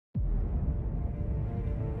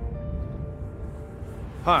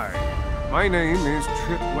Hi, my name is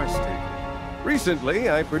Trip Westhaven.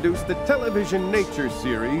 Recently, I produced the television nature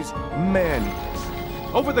series,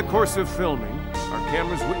 Maneater. Over the course of filming, our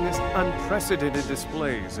cameras witnessed unprecedented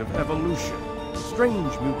displays of evolution,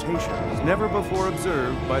 strange mutations never before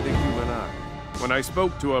observed by the human eye. When I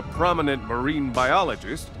spoke to a prominent marine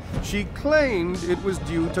biologist, she claimed it was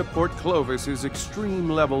due to Port Clovis's extreme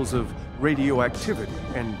levels of radioactivity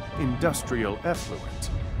and industrial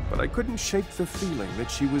effluent. But I couldn't shake the feeling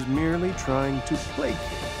that she was merely trying to placate.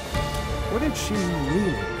 What did she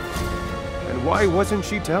really know? And why wasn't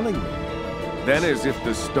she telling me? Then, as if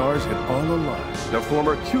the stars had all aligned, the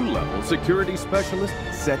former Q-level security specialist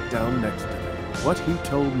sat down next to me. What he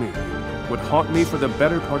told me would haunt me for the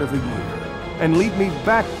better part of a year, and lead me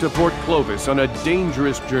back to Port Clovis on a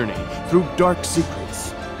dangerous journey through dark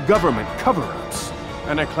secrets, government cover-ups,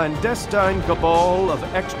 and a clandestine cabal of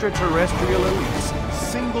extraterrestrial elites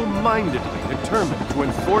single-mindedly determined to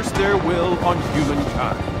enforce their will on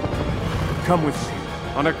humankind. Come with me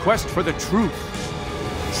on a quest for the truth.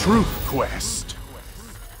 Truth Quest.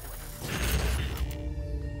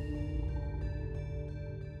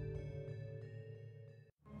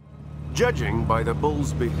 Judging by the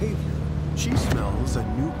bull's behavior, she smells a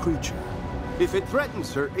new creature. If it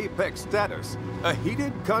threatens her apex status, a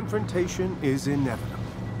heated confrontation is inevitable.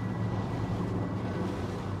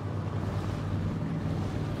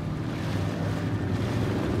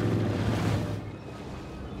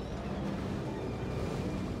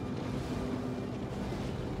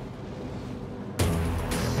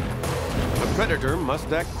 The predator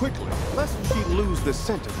must act quickly, lest she lose the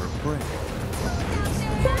scent of her prey.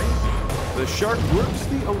 The shark works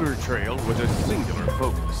the odor trail with a singular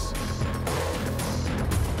focus.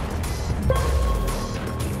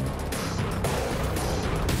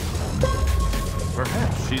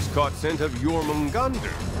 Perhaps she's caught scent of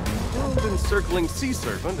Jormungandr, world-encircling sea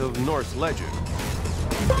serpent of Norse legend.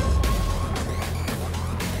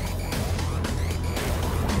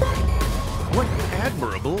 What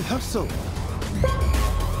admirable hustle!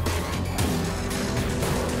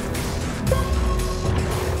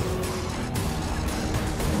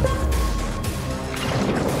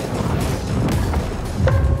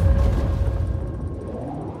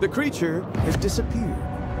 The creature has disappeared,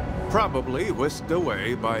 probably whisked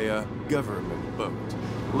away by a government boat,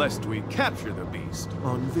 lest we capture the beast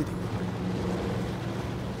on video.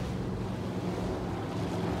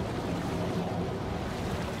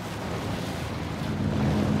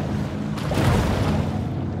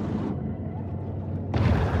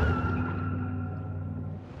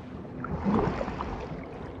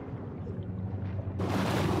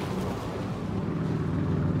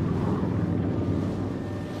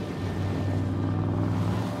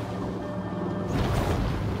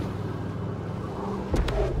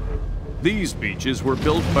 These beaches were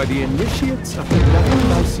built by the initiates of the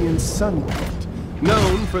Dionysian sun cult,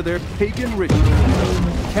 known for their pagan rituals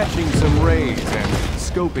of catching some rays and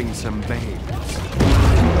scoping some babes.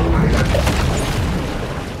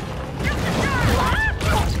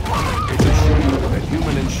 It's a shame that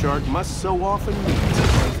human and shark must so often meet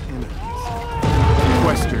as enemies.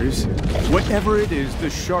 Questers, whatever it is the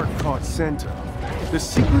shark caught scent of, the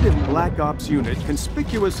secretive Black Ops unit,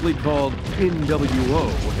 conspicuously called NWO,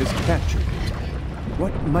 has captured it.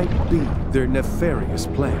 What might be their nefarious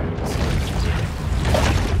plans?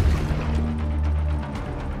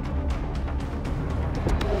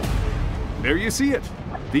 There you see it.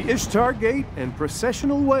 The Ishtar Gate and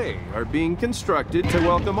Processional Way are being constructed to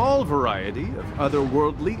welcome all variety of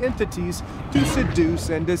otherworldly entities to seduce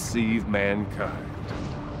and deceive mankind.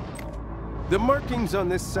 The markings on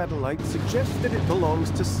this satellite suggest that it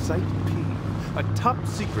belongs to Site P, a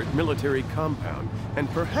top-secret military compound, and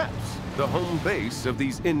perhaps the home base of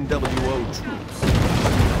these NWO troops.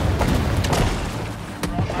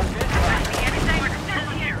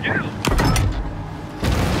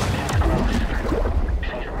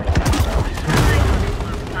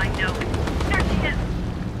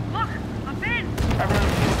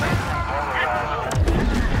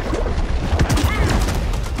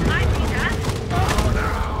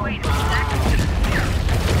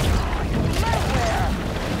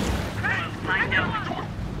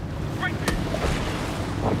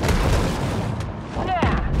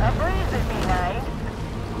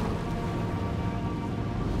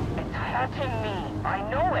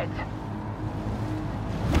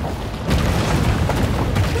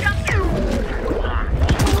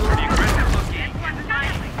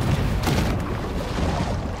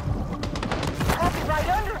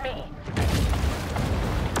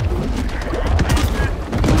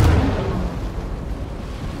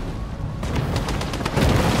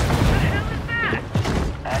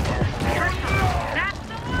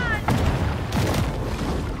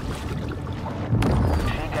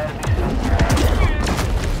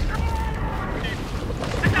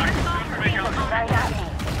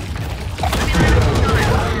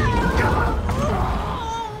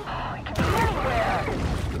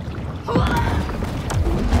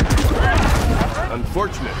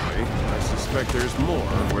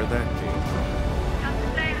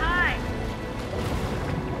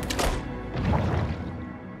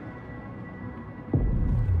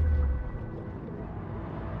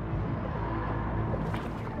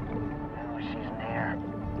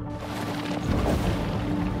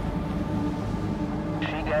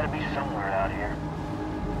 gotta be somewhere out here.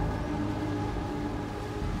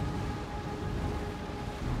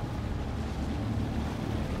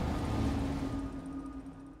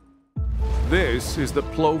 This is the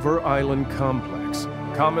Plover Island Complex,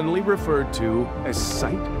 commonly referred to as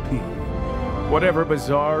Site P. Whatever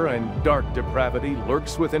bizarre and dark depravity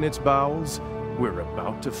lurks within its bowels, we're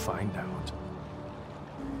about to find out.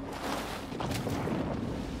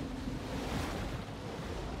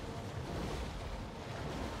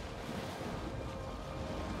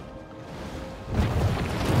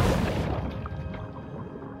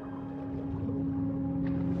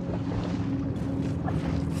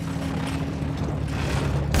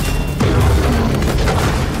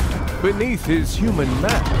 Beneath his human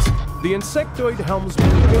mask, the insectoid helmsman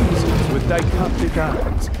gazes with dichoptic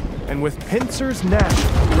eyes, and with pincers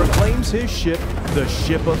gnashing, proclaims his ship the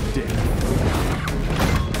Ship of Death.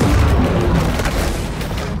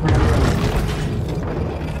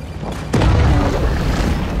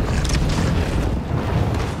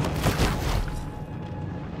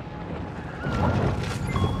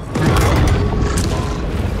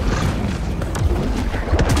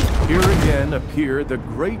 Here again appear the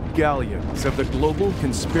great galleons of the global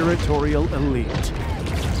conspiratorial elite.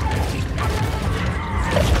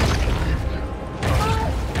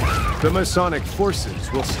 The Masonic forces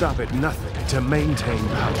will stop at nothing to maintain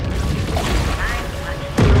power.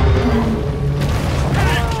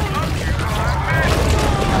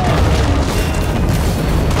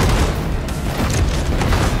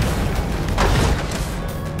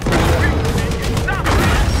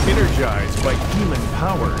 Energized by human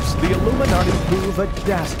powers, the Illuminati prove a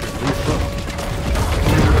dastardly foe.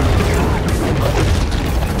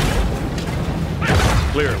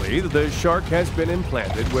 Clearly, the Shark has been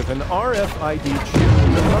implanted with an RFID chip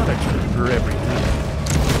to monitor her everything.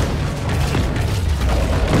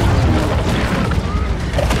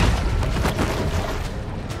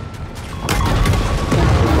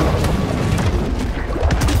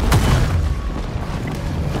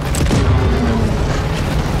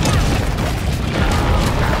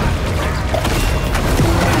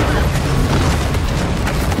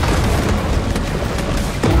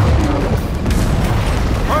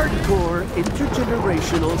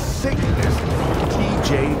 Intergenerational Satanist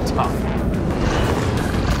TJ Tough.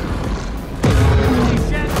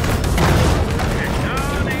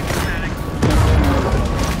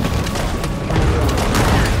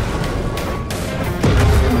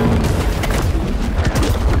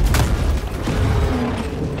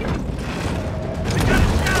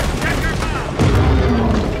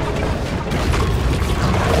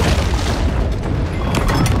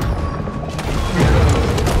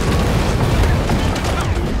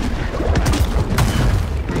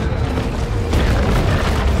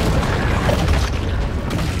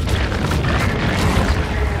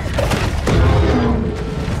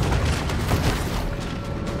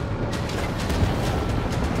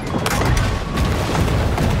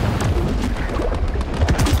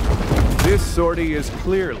 This sortie is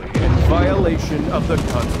clearly in violation of the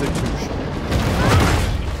Constitution.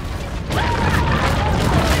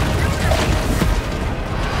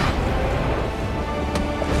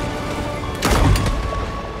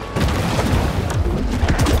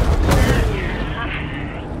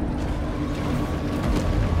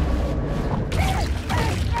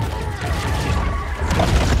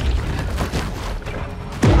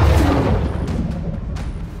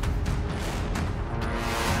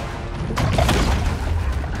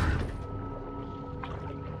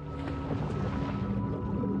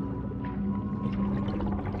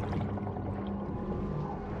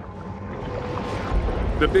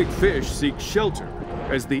 The big fish seek shelter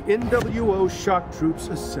as the NWO shock troops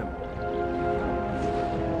assemble.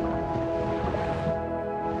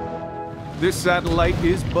 This satellite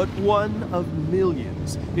is but one of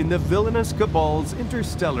millions in the villainous cabal's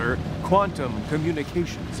interstellar quantum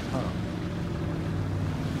communications hub.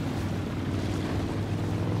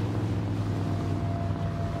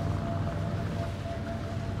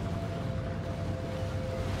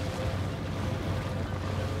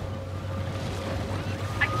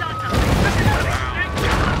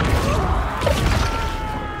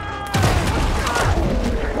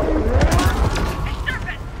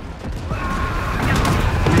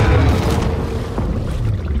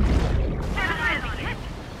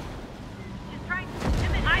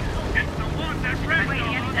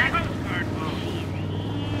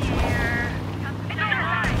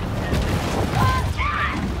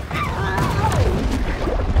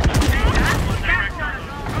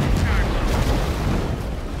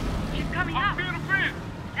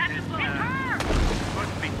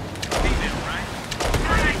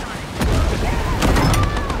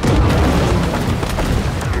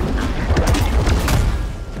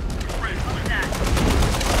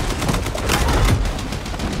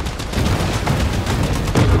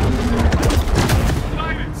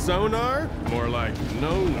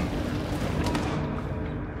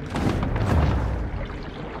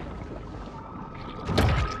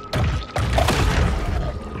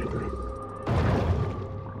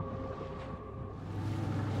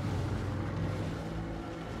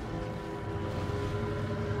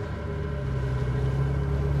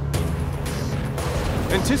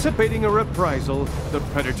 Anticipating a reprisal, the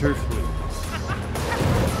predator flees.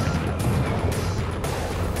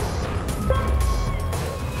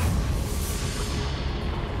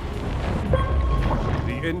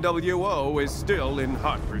 The NWO is still in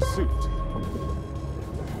hot pursuit.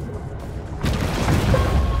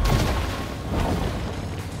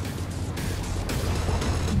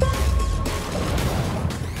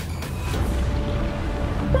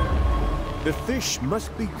 The fish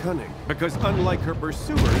must be cunning, because unlike her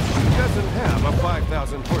pursuers, she doesn't have a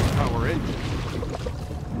 5,000 horsepower engine.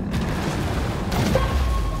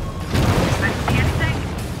 I see anything?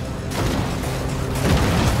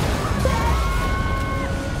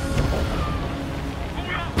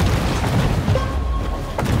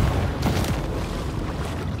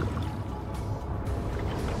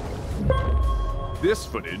 This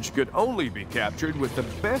footage could only be captured with the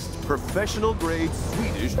best professional-grade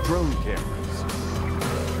Swedish drone cameras.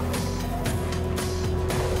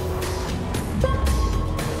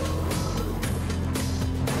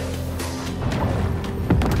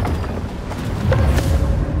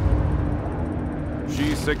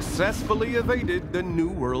 She successfully evaded the New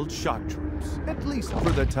World shock troops, at least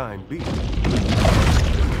for the time being.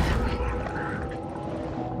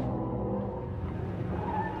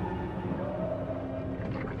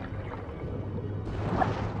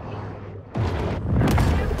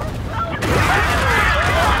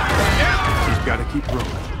 Keep rolling,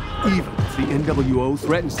 even if the NWO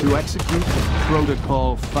threatens to execute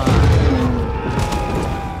Protocol 5.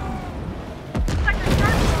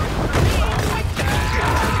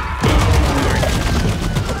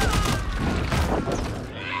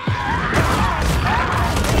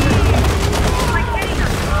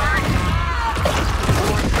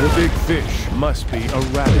 The big fish must be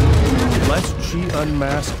eradicated, lest she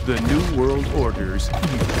unmask the New World Order's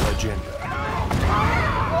evil agenda.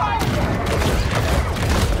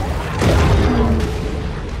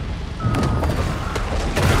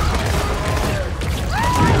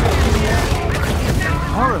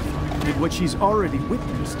 Horrified at what she's already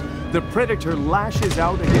witnessed, the Predator lashes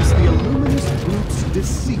out against the Illuminist group's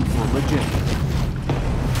deceitful agenda.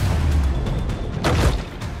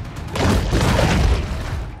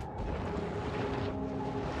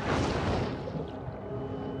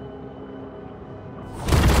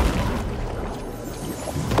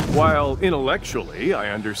 While intellectually,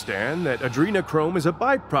 I understand that adrenochrome is a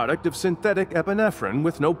byproduct of synthetic epinephrine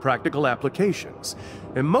with no practical applications.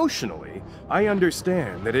 Emotionally, I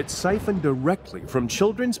understand that it's siphoned directly from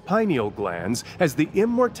children's pineal glands as the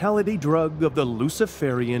immortality drug of the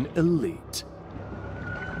Luciferian elite.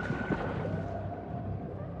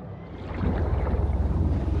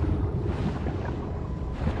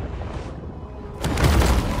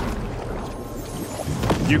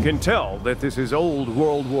 You can tell that this is old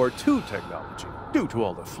World War II technology, due to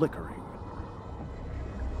all the flickering.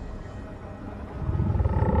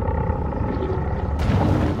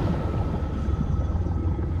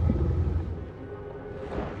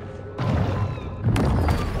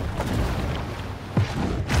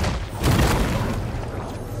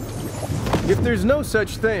 If there's no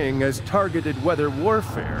such thing as targeted weather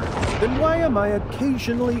warfare, then why am I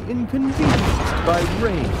occasionally inconvenienced by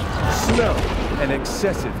rain, snow, and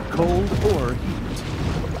excessive cold or heat?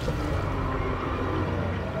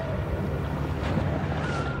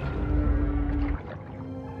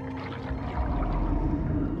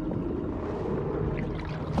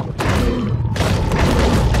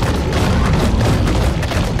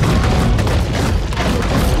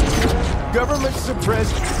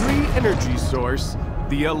 Government-suppressed free energy source,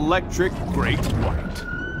 the electric Great White.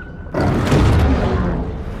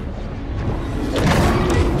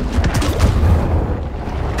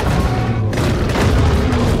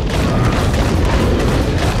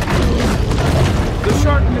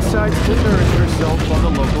 Decides to nourish herself on the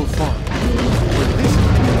local farm. But this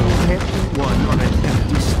meal can't be won on an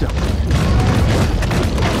empty stomach.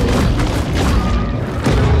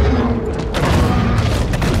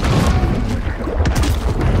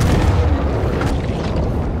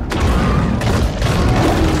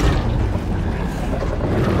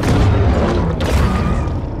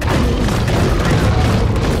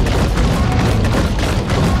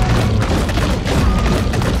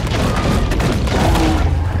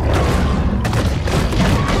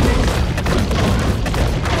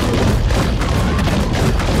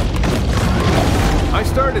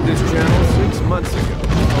 started this channel 6 months ago,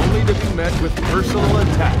 only to be met with personal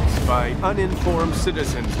attacks by uninformed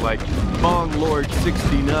citizens like Bong Lord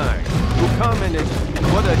 69, who commented,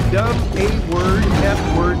 "What a dumb A-word,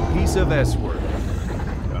 F-word piece of S-word."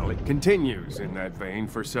 Well, it continues in that vein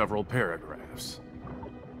for several paragraphs.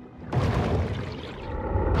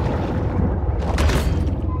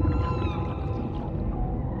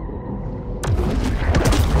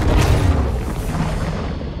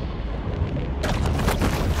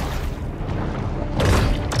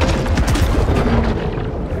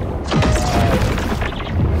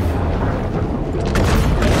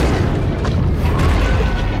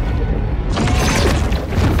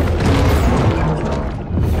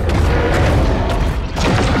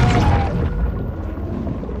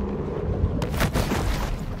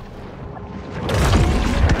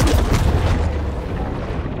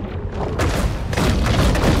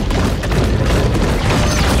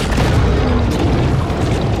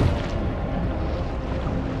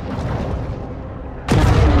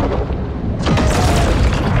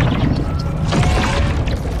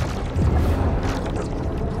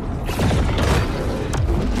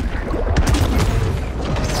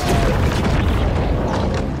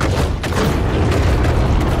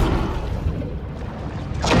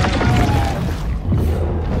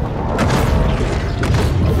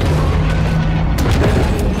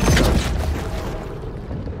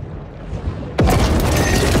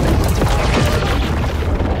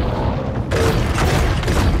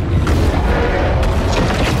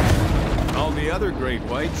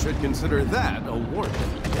 Should consider that a warning.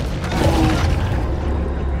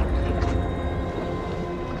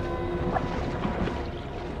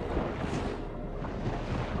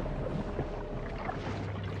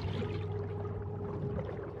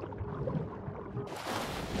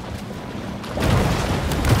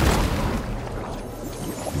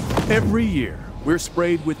 Every year, we're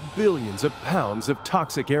sprayed with billions of pounds of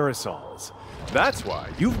toxic aerosols. That's why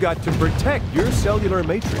you've got to protect your cellular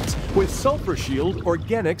matrix with Sulfur Shield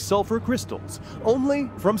organic sulfur crystals, only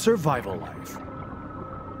from Survival Life.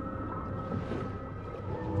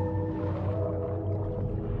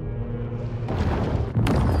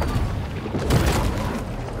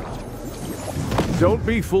 Don't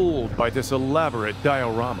be fooled by this elaborate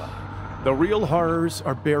diorama. The real horrors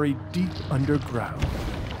are buried deep underground.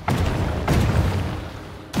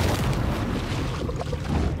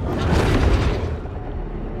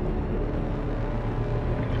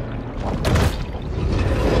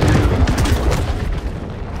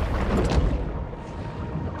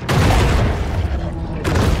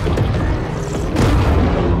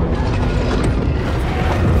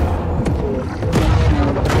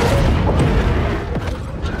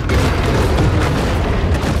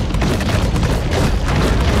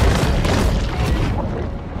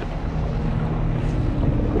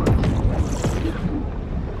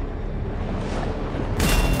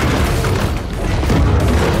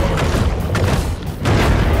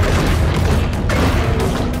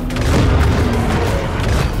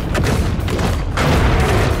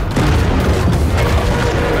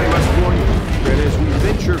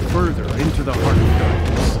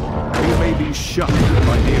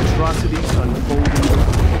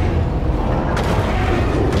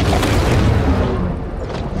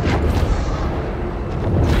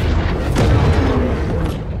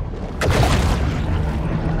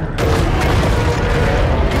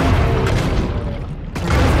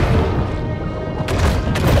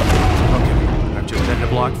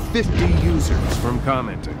 Block 50 users from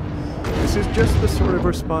commenting. This is just the sort of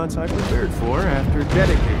response I prepared for after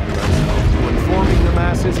dedicating myself to informing the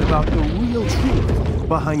masses about the real truth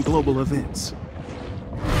behind global events.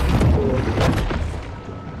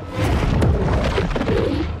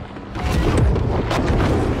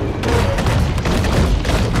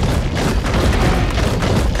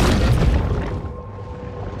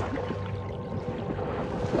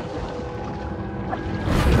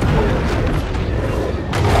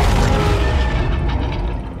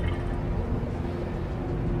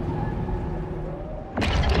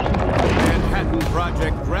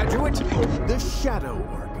 Project graduate, the Shadow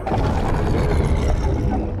Orca.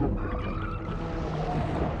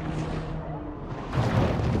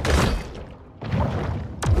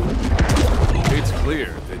 It's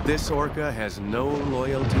clear that this orca has no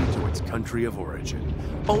loyalty to its country of origin,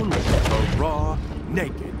 only for raw,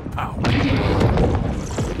 naked power.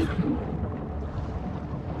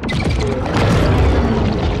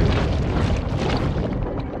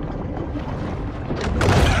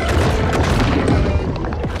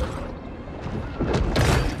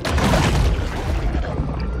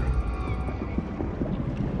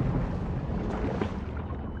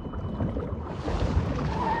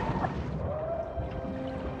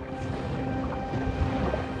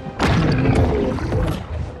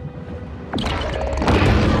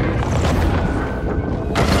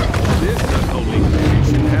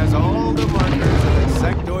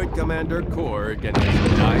 Salamander core against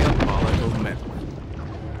diabolical metal.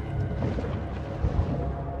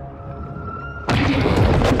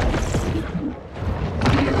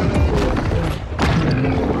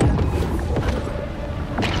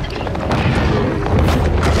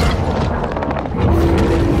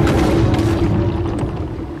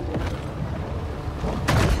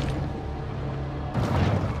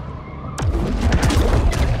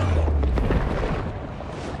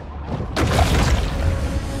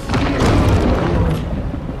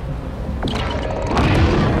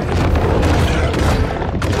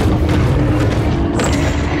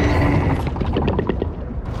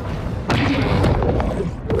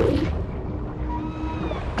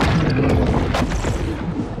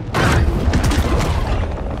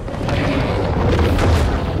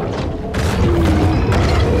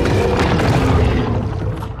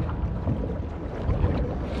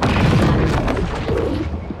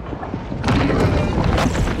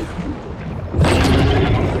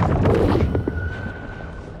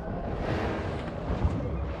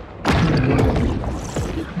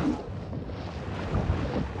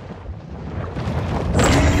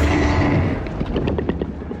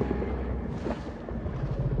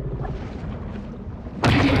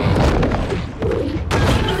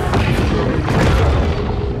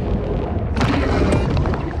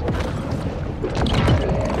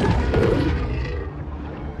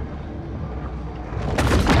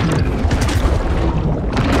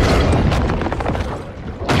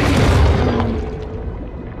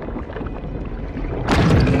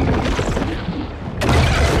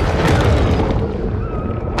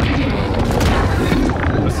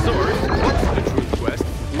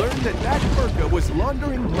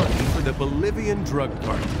 Bolivian drug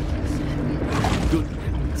cartels. Good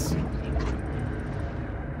riddance.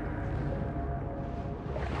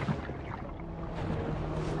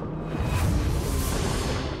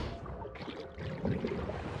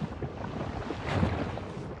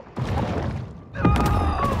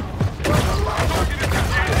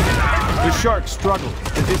 The shark struggles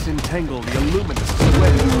to disentangle the illuminous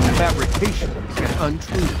thread of fabrications and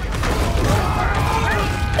untruths.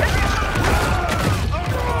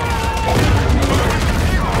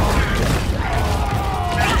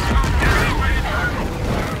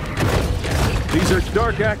 These are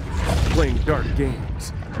dark actors playing dark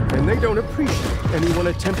games, and they don't appreciate anyone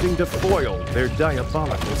attempting to foil their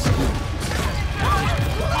diabolical schemes.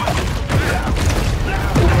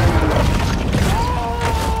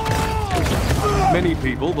 Many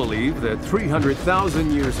people believe that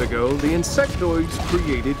 300,000 years ago, the insectoids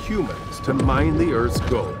created humans to mine the Earth's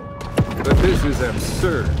gold. But this is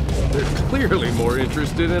absurd. They're clearly more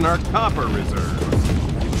interested in our copper reserves.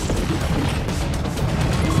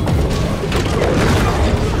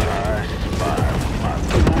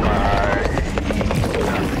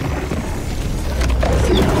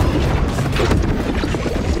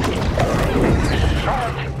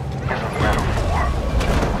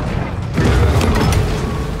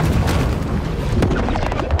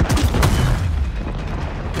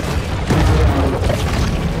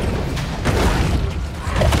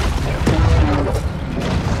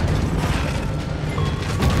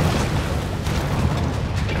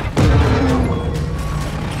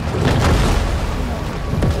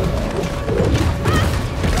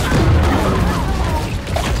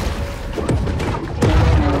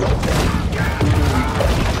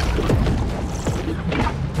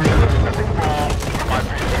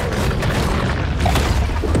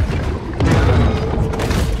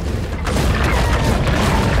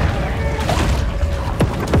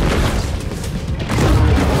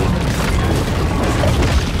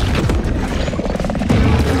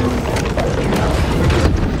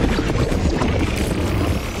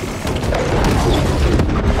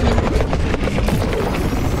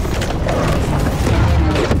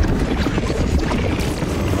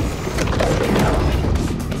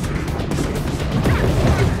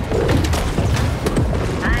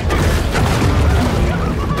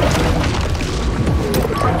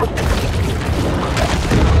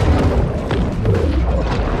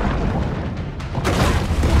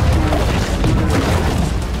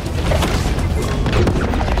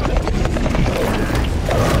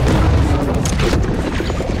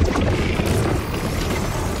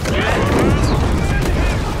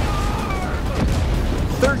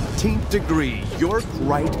 Degree York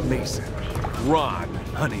Wright Mason, Ron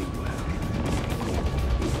Honeywell.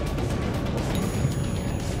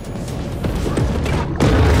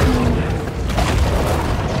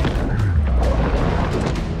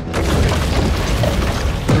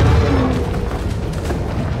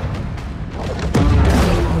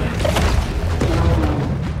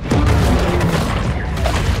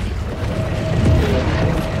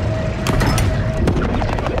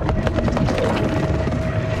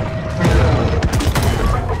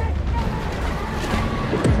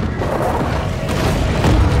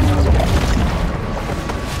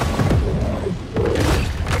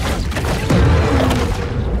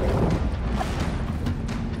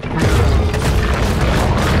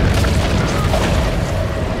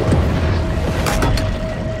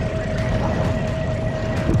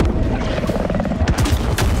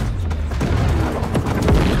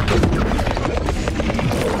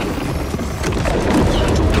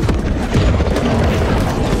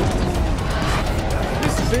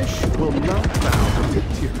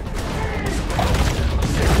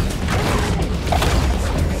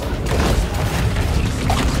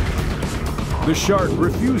 The shark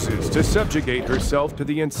refuses to subjugate herself to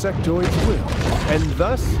the insectoid's will, and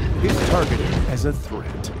thus is targeted as a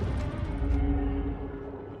threat.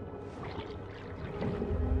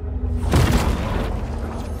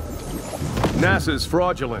 NASA's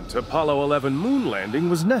fraudulent Apollo 11 moon landing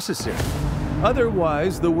was necessary.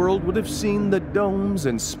 Otherwise, the world would have seen the domes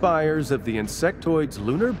and spires of the insectoid's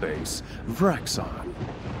lunar base, Vraxon.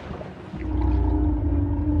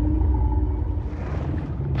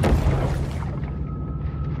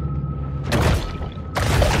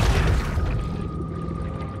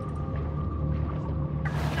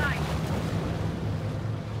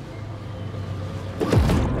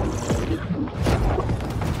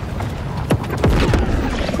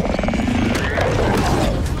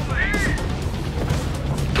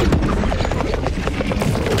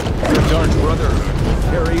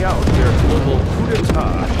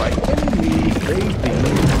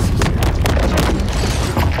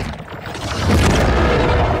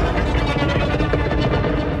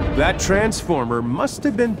 That transformer must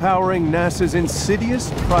have been powering NASA's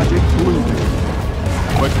insidious Project Blue.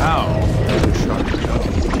 But how did the shark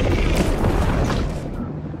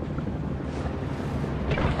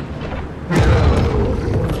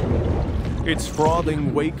know? Its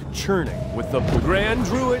frothing wake churning with the Grand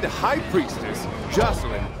Druid High Priestess,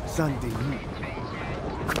 Jocelyn Sandini.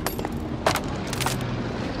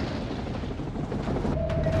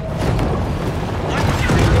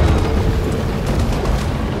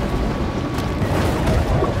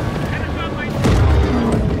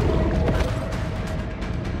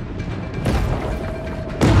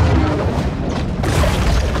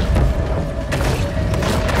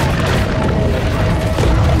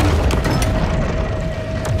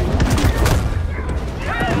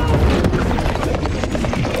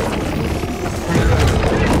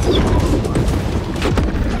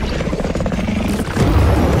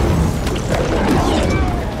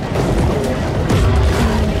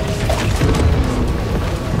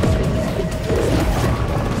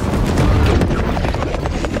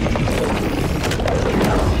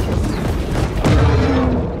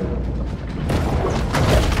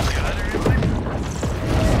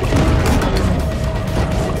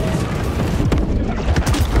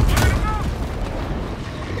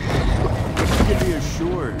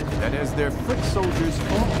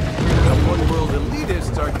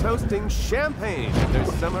 Champagne at their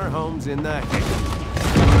summer homes in the Hague.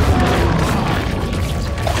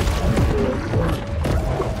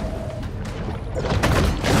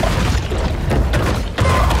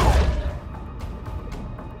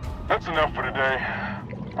 That's enough for today.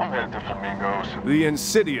 I'm headed to Flamingos. The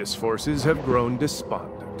insidious forces have grown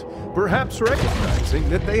despondent, perhaps recognizing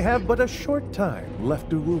that they have but a short time left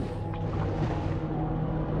to rule.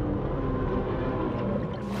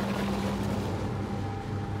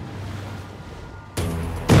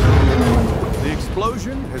 The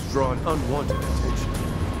explosion has drawn unwanted attention.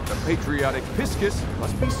 The patriotic Piscus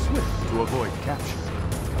must be swift to avoid capture.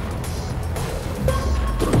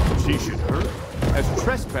 She should hurry, as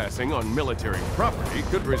trespassing on military property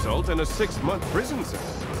could result in a 6-month prison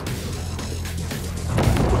sentence.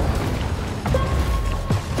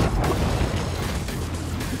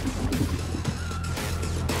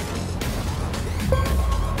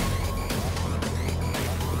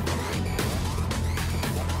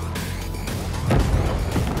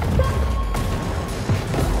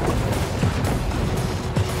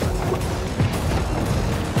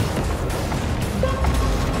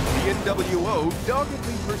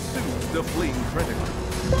 Doggedly pursues the fleeing predator.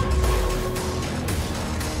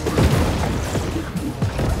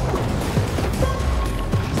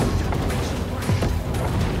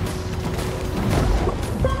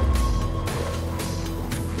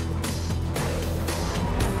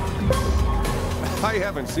 I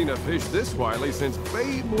haven't seen a fish this wily since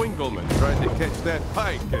Babe Winkleman tried to catch that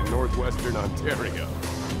pike in northwestern Ontario.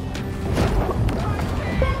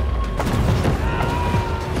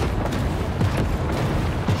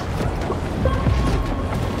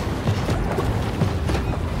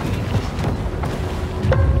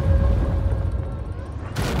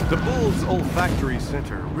 The bull's olfactory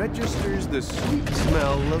center registers the sweet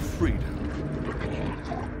smell of freedom.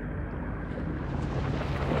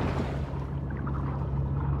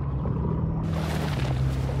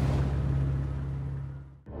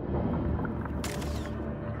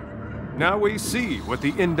 Now we see what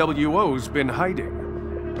the NWO's been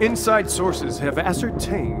hiding. Inside sources have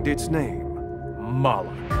ascertained its name,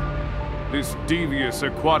 Moloch. This devious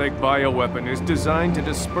aquatic bioweapon is designed to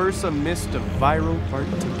disperse a mist of viral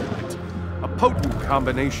particulate, a potent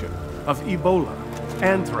combination of Ebola,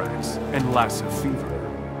 anthrax, and Lassa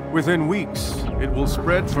fever. Within weeks, It will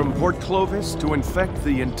spread from Port Clovis to infect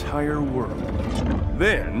the entire world.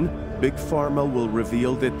 Then, Big Pharma will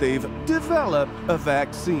reveal that they've developed a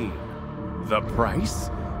vaccine. The price?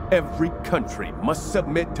 Every country must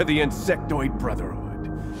submit to the Insectoid Brotherhood.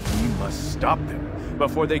 We must stop them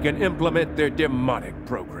before they can implement their demonic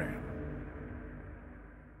program.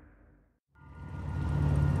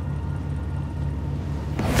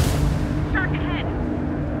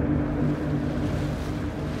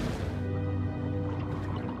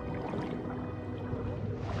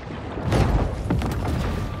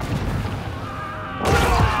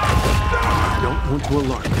 Want to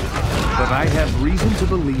alarm you, but I have reason to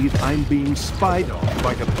believe I'm being spied on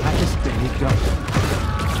by the Pakistani government.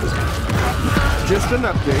 Just an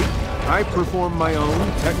update. I performed my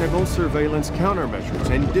own technical surveillance countermeasures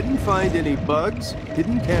and didn't find any bugs,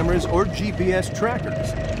 hidden cameras, or GPS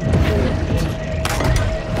trackers.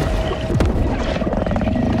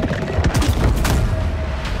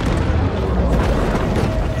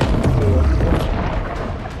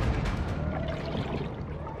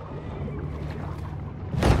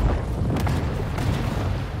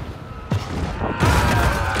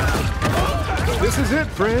 This is it,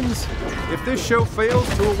 friends. If this show fails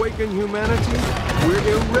to awaken humanity, we're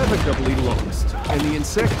irrevocably lost, and the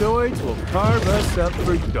insectoids will carve us up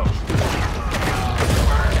for dough.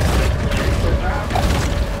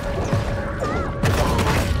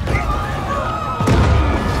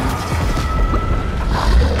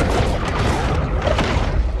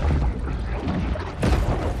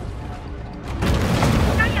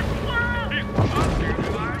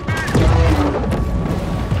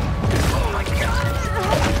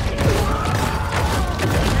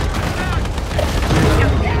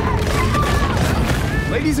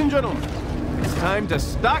 Ladies and gentlemen, it's time to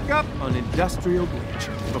stock up on industrial bleach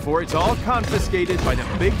before it's all confiscated by the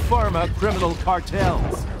big pharma criminal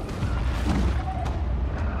cartels.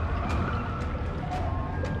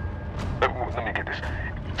 Let me get this.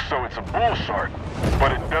 So it's a bull shark,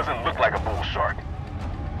 but it doesn't look like a bull shark.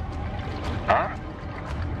 Huh?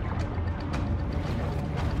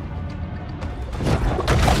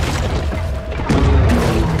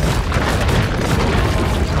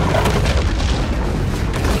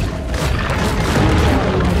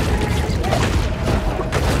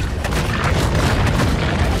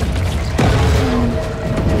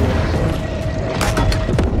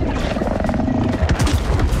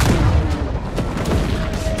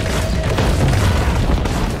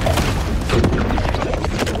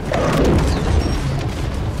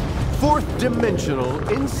 Dimensional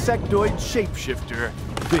insectoid shapeshifter,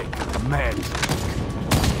 Big Maneater.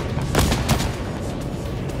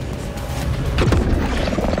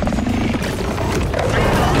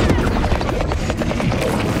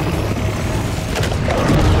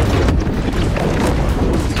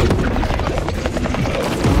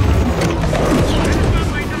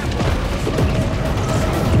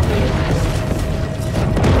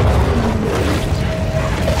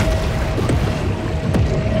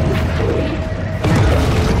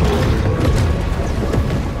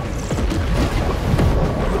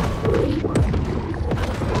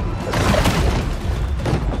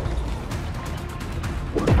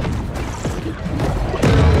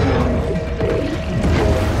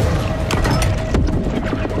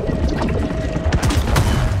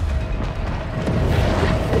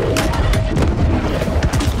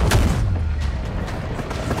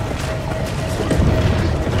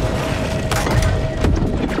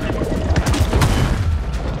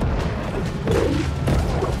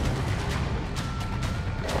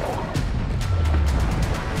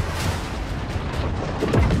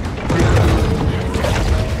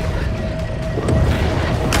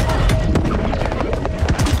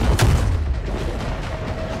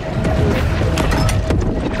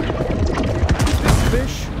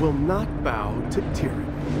 Will not bow to tyranny.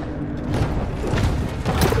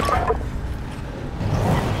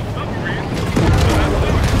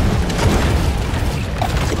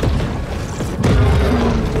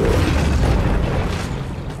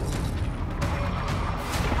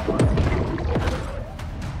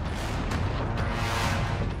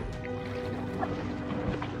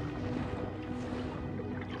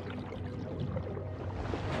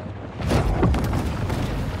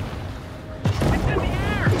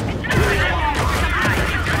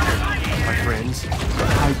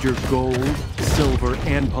 Your gold, silver,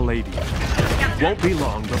 and palladium. Won't be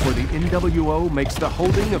long before the NWO makes the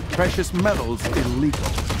holding of precious metals illegal.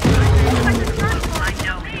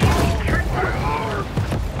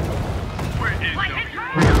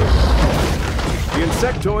 The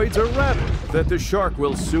insectoids are rabid that the shark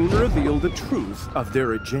will soon reveal the truth of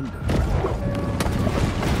their agenda.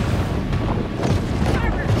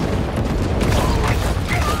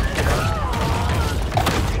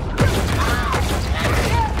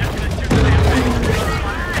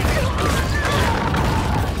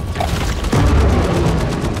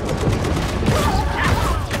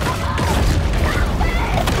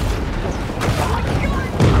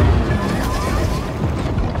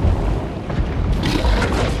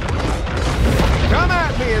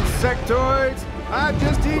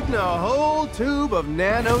 of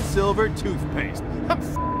nano silver toothpaste. I'm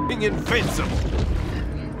f***ing invincible.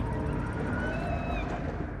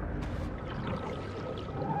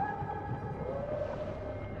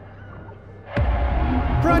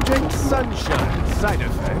 Project Sunshine side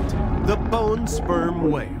effect, the bone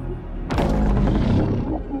sperm whale.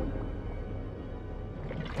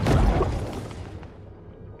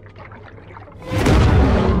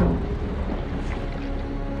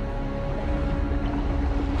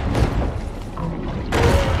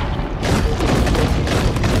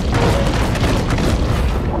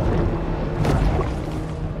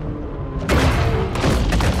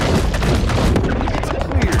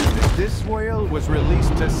 Was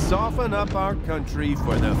released to soften up our country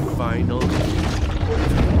for the final.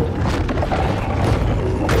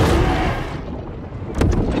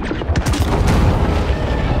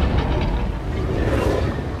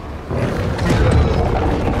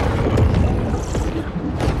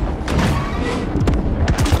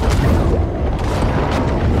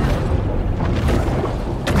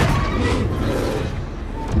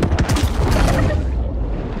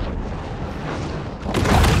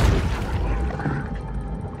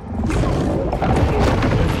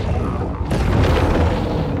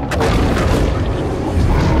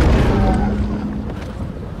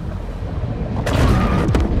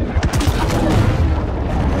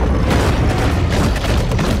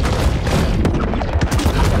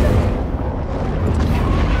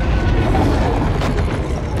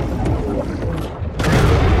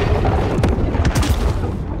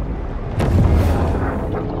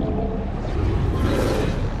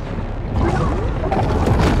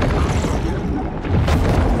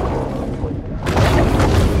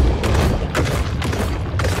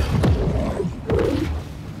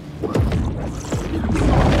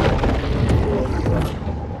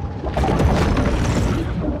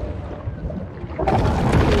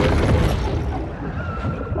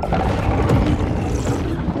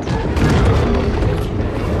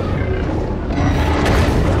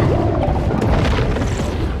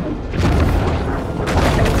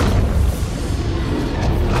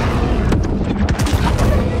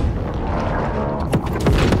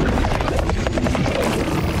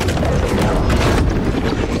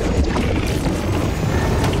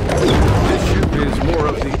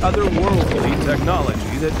 Otherworldly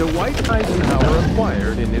technology that Dwight Eisenhower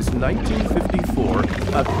acquired in his 1954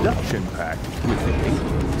 abduction pact with the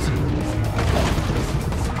aliens.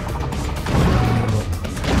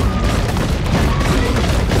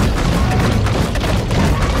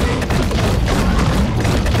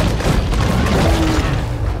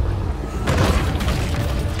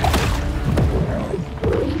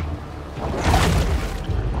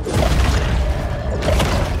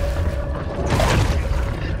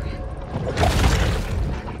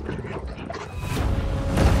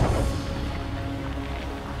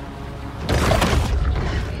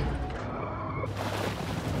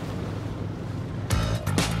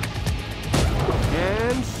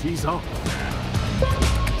 She's off.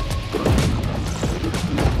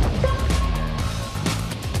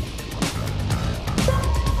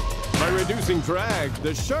 By reducing drag,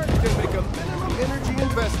 the shark can make a minimum energy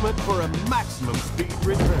investment for a maximum speed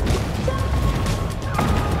return.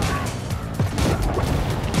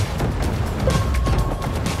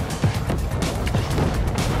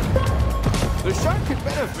 The shark could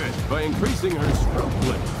benefit by increasing her stroke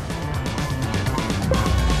length.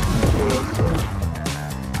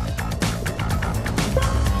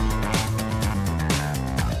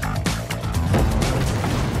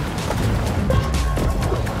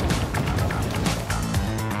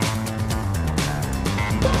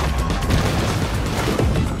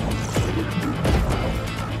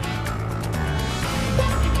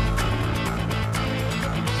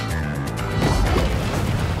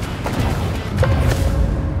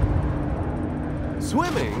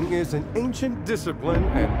 Swimming is an ancient discipline,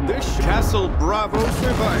 and this Castle Bravo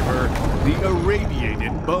survivor, the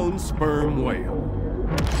irradiated bone sperm whale.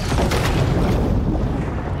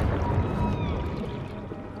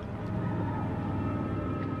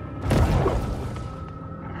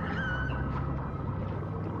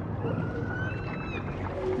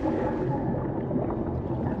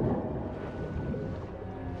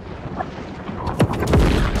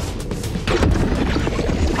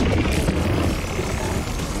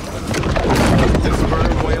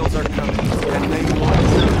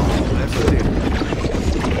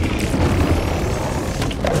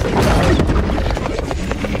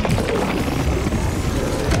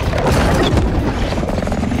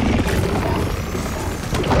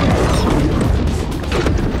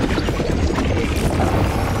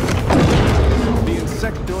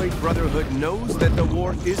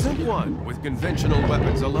 with conventional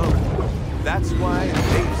weapons alone. That's why they've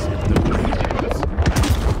hit the blades.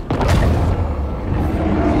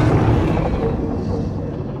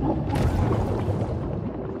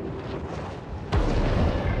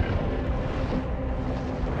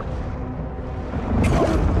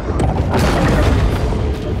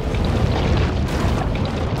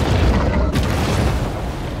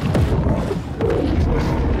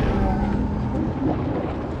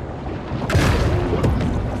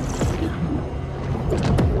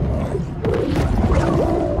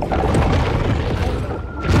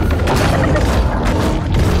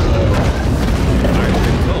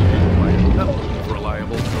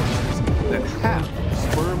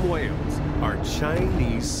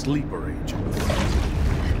 Sleeper agents.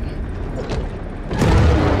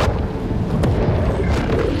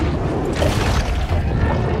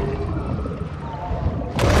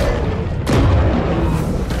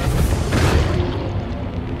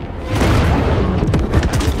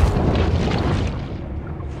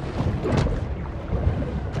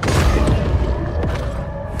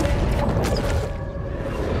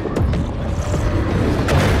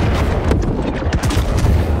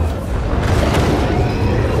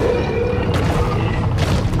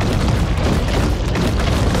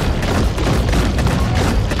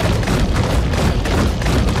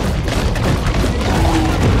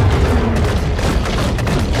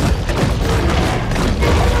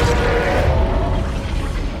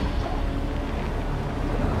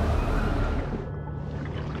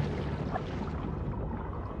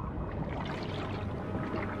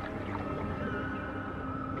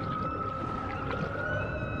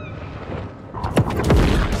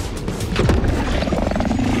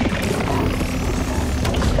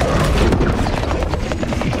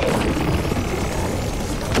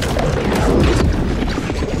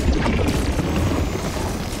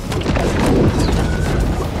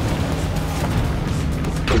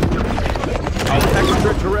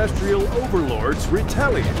 Extraterrestrial overlords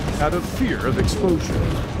retaliate out of fear of exposure.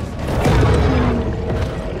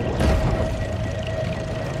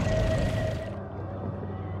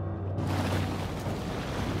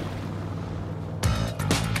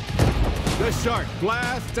 The shark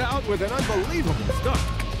blasts out with an unbelievable stunt.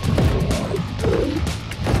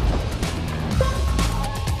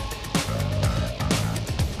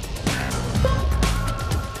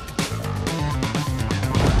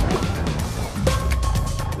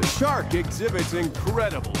 Shark exhibits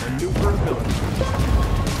incredible maneuverability.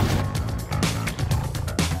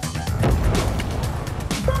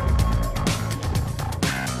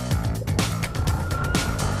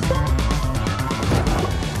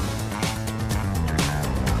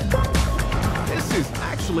 This is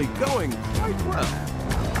actually going quite well.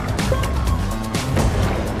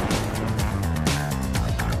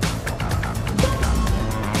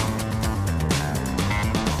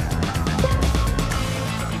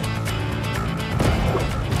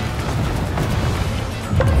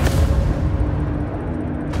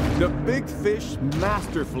 The big fish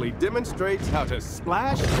masterfully demonstrates how to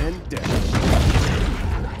splash and dash.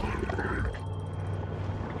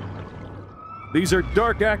 These are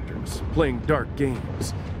dark actors playing dark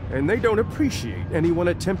games, and they don't appreciate anyone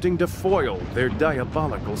attempting to foil their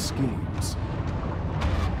diabolical schemes.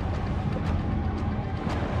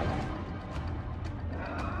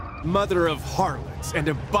 Mother of harlots and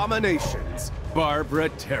abominations, Barbara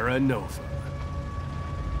Terra Nova.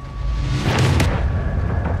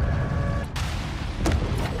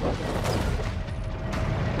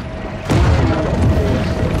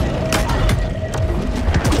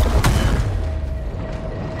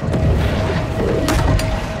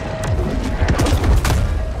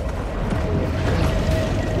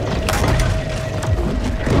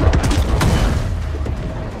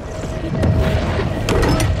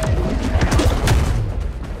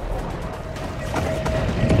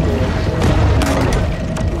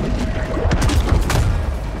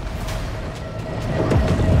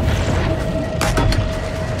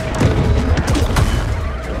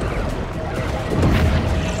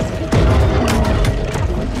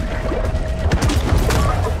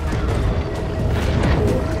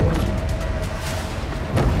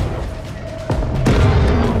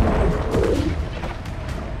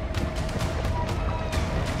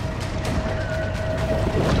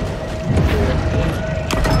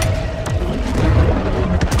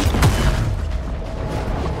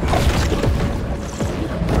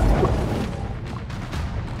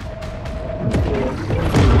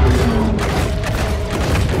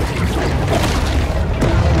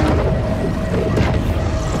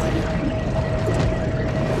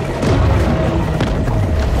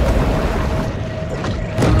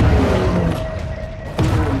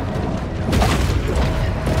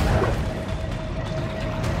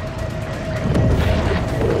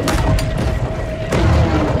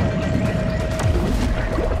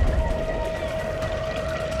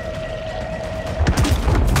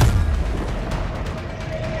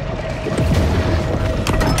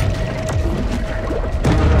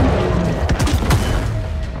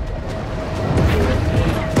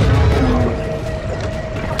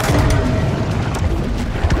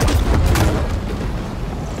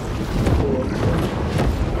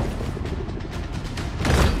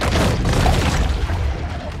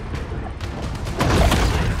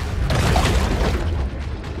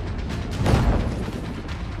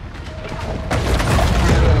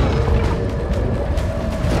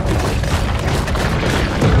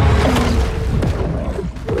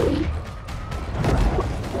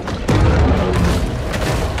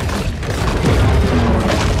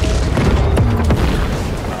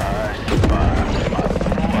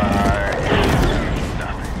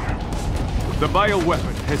 The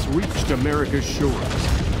bioweapon has reached America's shores,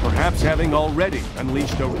 perhaps having already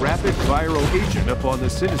unleashed a rapid viral agent upon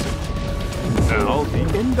the citizens. Now, the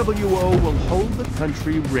NWO will hold the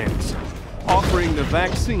country ransom, offering the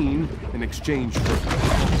vaccine in exchange for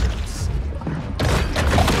violence.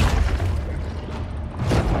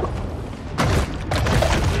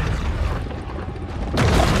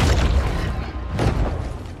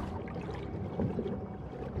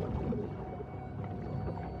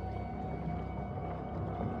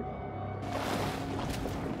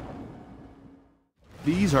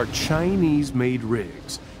 These are Chinese-made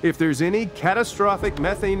rigs. If there's any catastrophic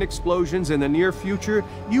methane explosions in the near future,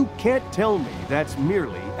 you can't tell me that's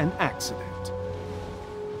merely an accident.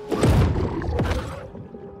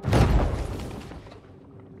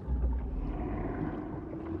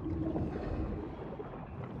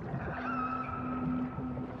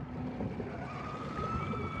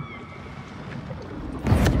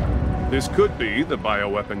 This could be the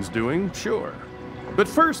bioweapon's doing, sure. But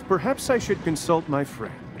first, perhaps I should consult my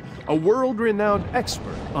friend, a world-renowned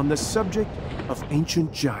expert on the subject of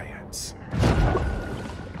ancient giants.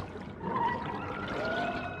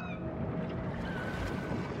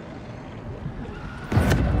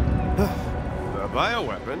 The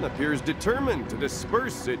bioweapon appears determined to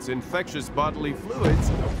disperse its infectious bodily fluids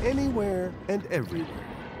anywhere and everywhere.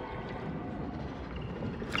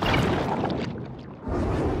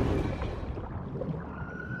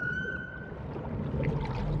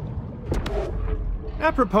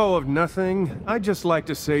 Apropos of nothing, I'd just like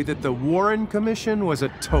to say that the Warren Commission was a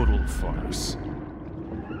total farce.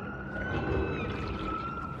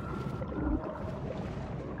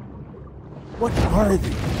 What are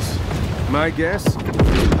these? My guess?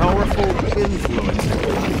 Powerful influencing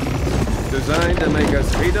devices, designed to make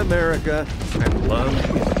us hate America and love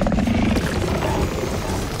it.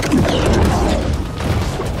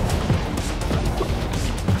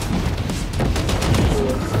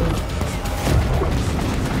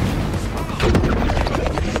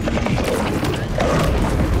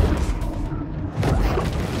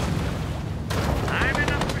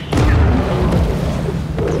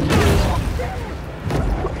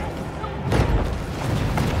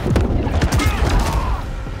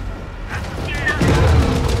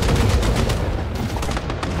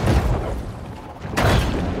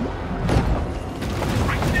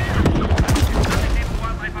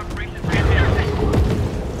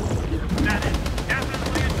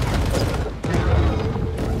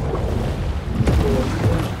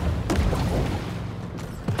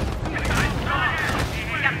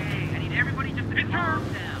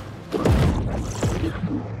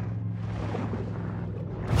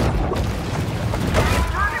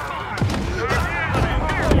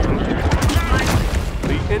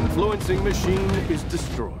 Influencing machine is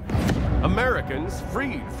destroyed. Americans,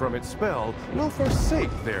 freed from its spell, will forsake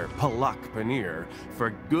their palak paneer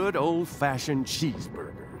for good old-fashioned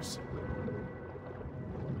cheeseburgers.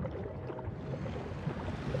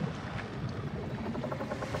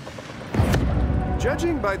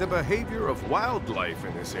 Judging by the behavior of wildlife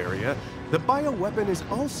in this area, the bioweapon is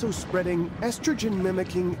also spreading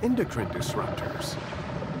estrogen-mimicking endocrine disruptors.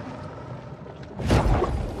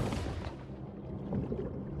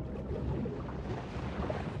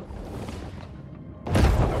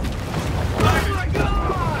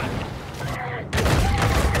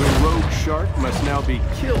 Shark must now be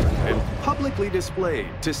killed and publicly displayed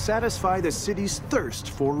to satisfy the city's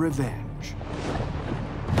thirst for revenge.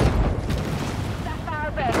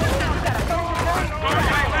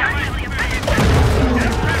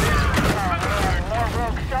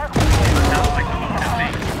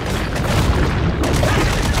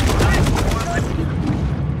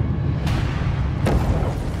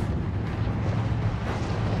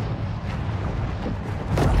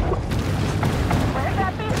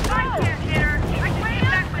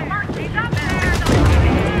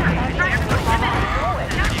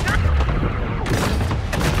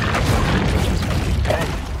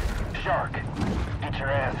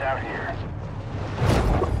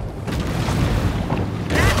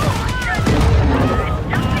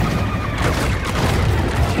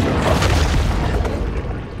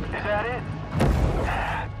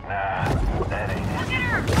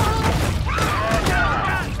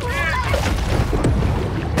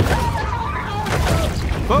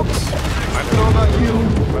 Folks, I don't know about you,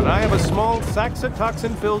 but I have a small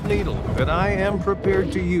saxitoxin-filled needle that I am prepared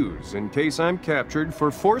to use in case I'm captured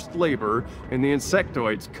for forced labor in the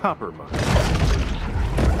insectoid's copper mine.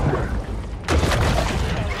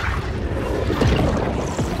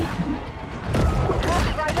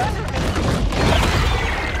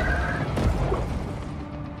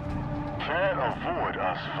 Can't avoid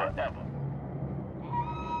us forever.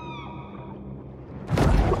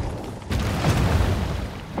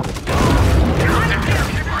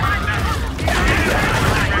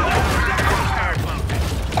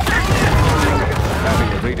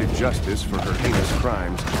 justice for her heinous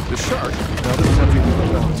crimes, the shark is now the subject of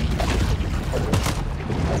a bounty.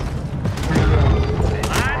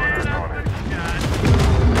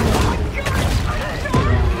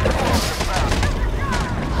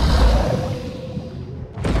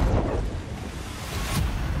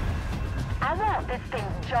 I want this thing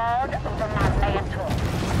jawed over my mantle.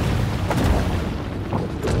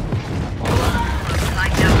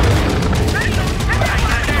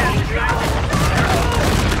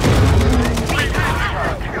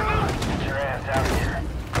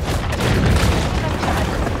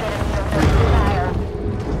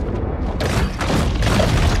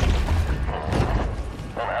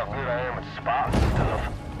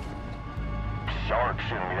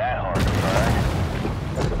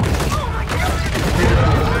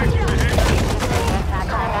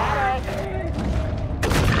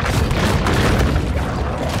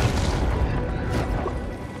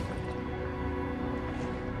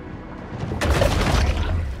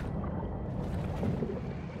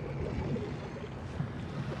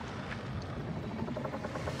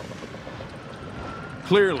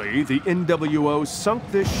 Clearly, the NWO sunk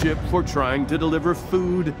this ship for trying to deliver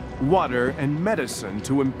food, water, and medicine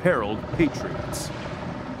to imperiled patriots.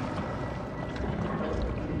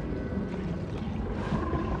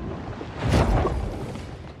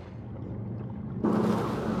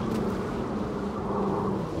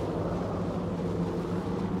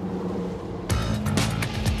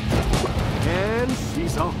 And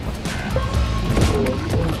she's off.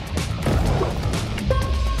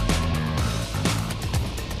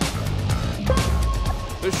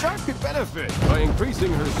 The shark could benefit by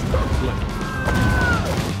increasing her stroke length.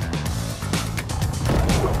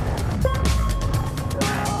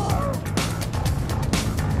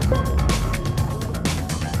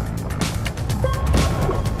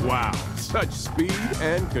 Wow, such speed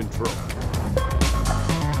and control.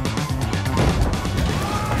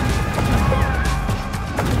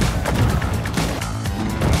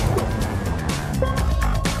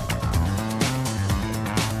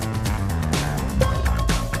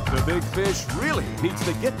 The big fish really needs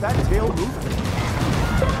to get that tail moving.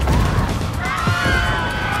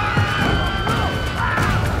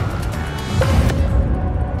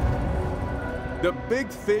 The big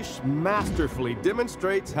fish masterfully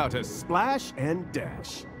demonstrates how to splash and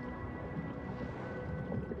dash.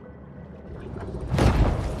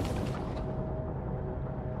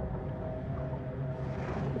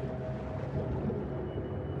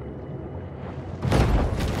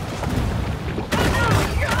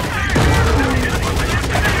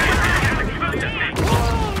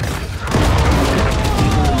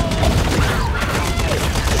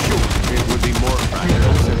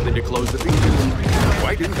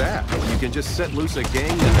 Just set loose a gang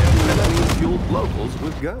of amphetamine-fueled locals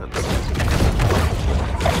with guns.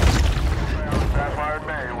 Sapphire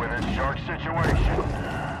Bay with a shark situation.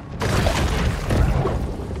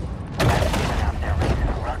 Out there raising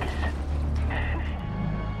a ruckus.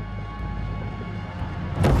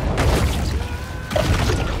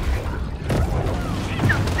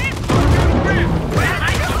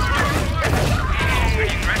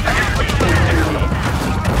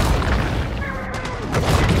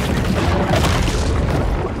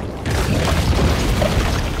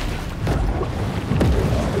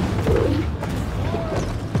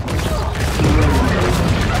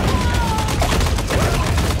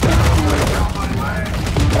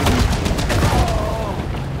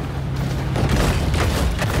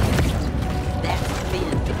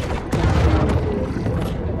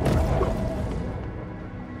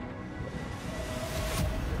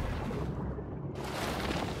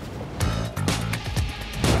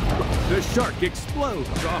 The shark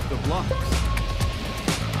explodes off the blocks.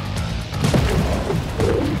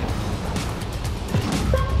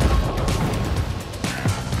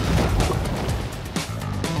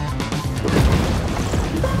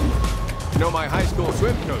 You know, my high school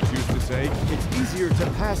swim coach used to say, it's easier to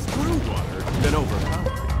pass through water than overpower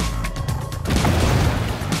it.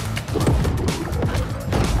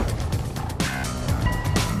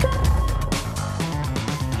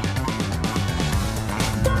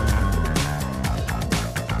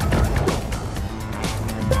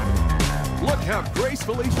 How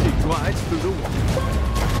gracefully she glides through the water.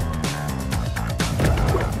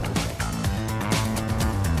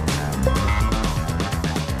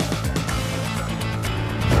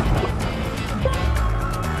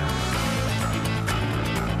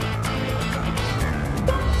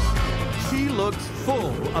 She looks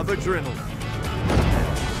full of adrenaline.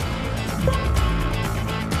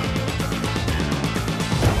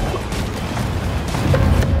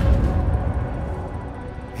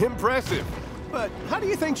 Impressive. But how do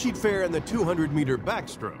you think she'd fare in the 200-meter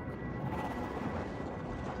backstroke?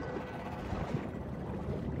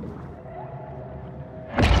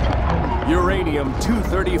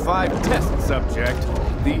 Uranium-235 test subject,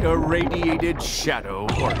 the irradiated Shadow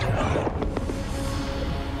Orca.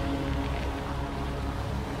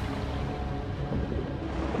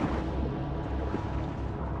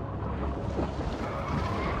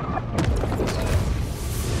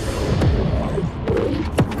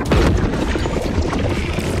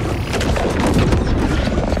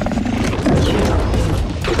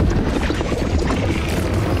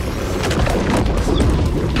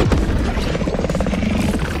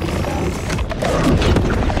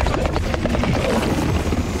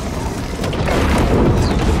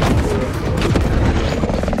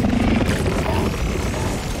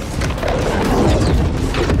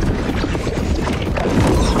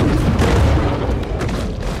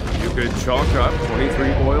 Chalk up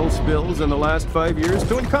 23 oil spills in the last 5 years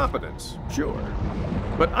to incompetence, sure.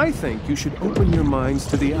 But I think you should open your minds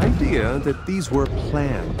to the idea that these were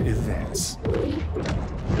planned events.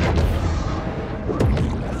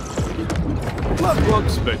 Love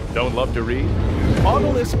books, but don't love to read?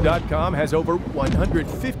 Autolist.com has over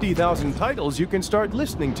 150,000 titles you can start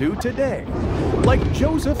listening to today. Like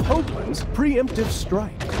Joseph Hoagland's Preemptive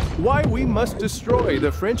Strike, Why We Must Destroy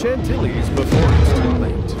the French Antilles Before It's Too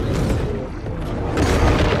Late.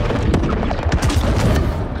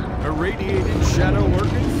 Irradiated shadow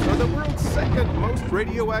orchids are the world's second most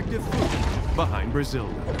radioactive food, behind Brazil.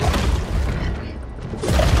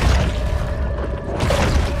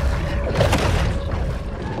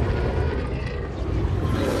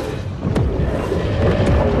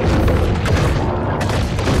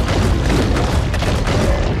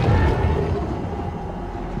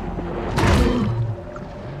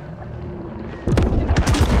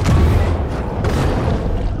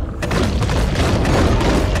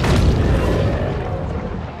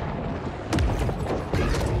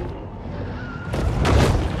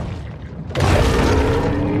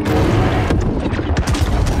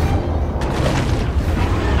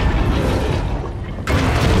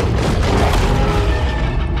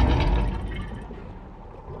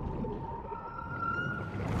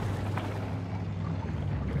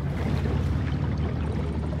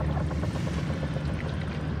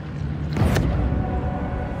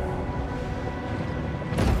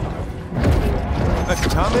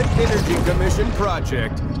 Atomic Energy Commission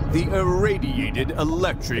project, the irradiated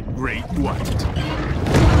electric great white.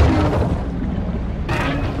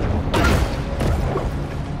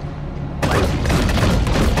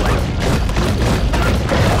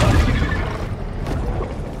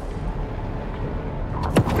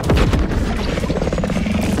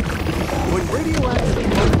 When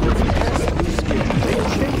radioactive particles pass through skin, they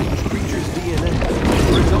change creatures' DNA,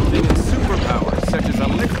 resulting in superpowers such as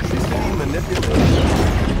electricity manipulation.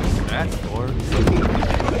 That's for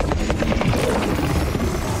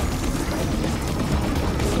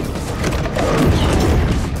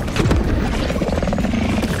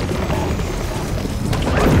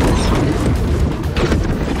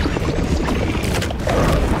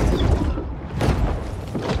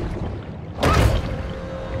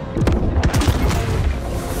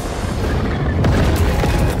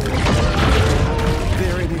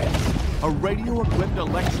radio-equipped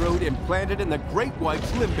electrode implanted in the great white's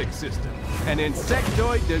limbic system. An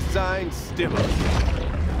insectoid-designed stimulus.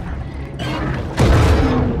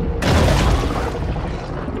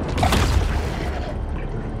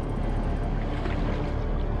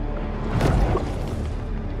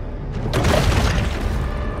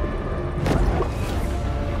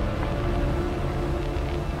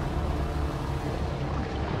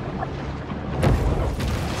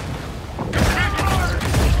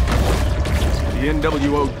 The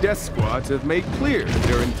NWO death squads have made clear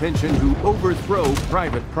their intention to overthrow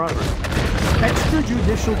private property.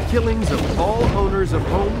 Extrajudicial killings of all owners of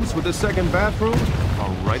homes with a second bathroom are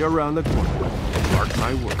right around the corner. Mark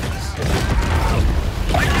my words.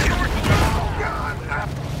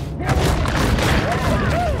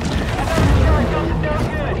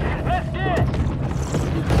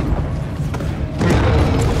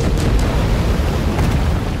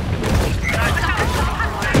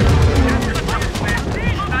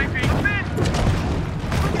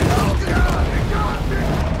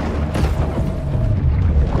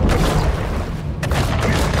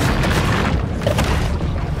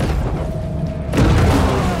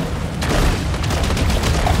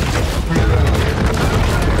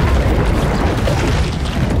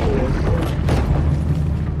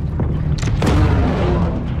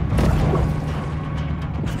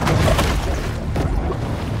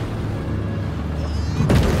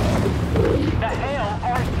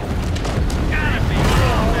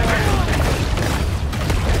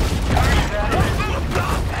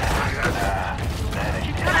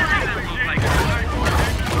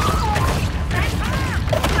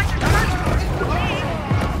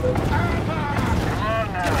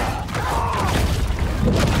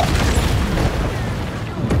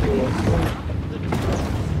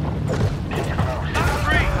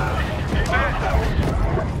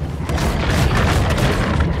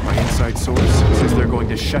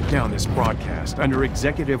 down this broadcast under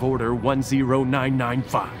Executive Order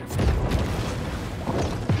 10995.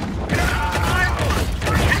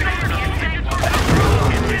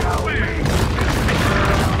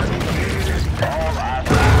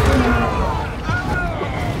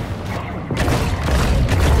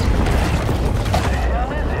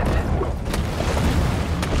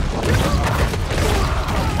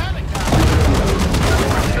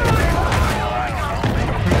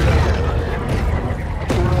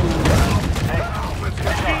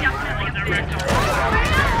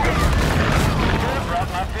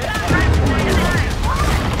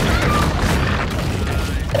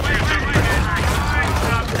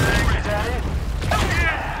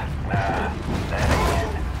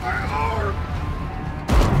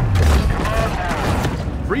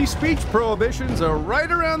 Free speech prohibitions are right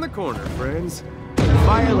around the corner, friends.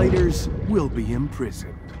 Violators will be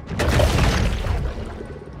imprisoned.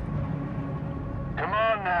 Come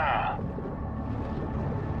on now.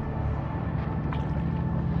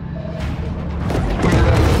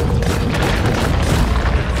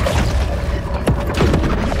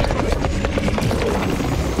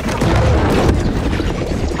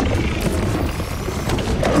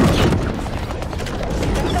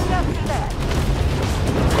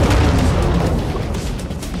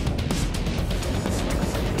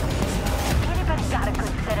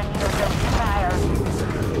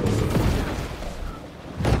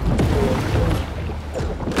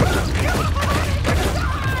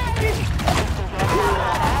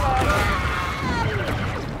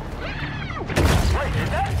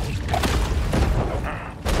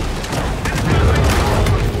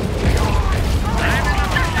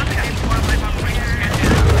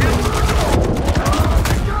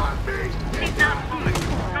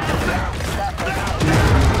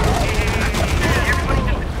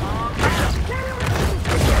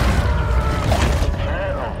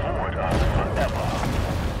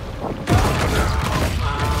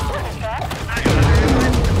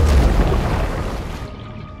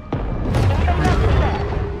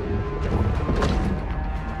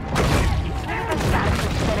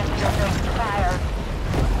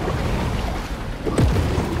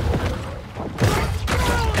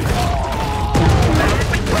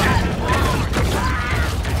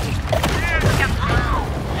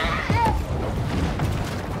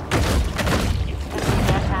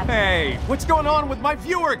 Hey, what's going on with my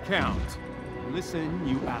viewer count? Listen,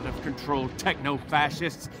 you out-of-control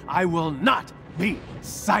techno-fascists, I will not be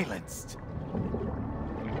silenced!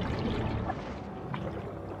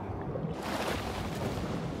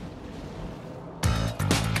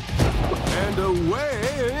 And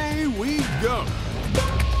away we go!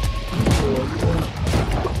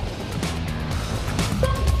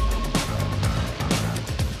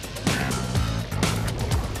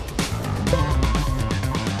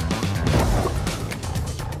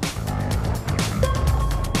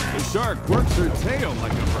 The shark works her tail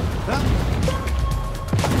like a propeller.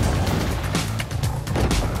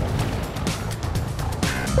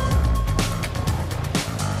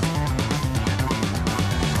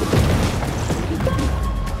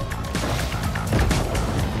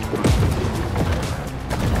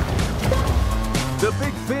 The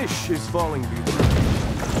big fish is falling behind.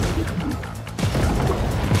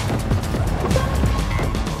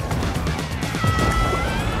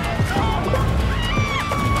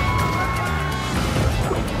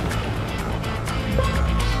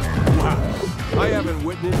 I haven't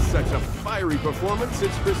witnessed such a fiery performance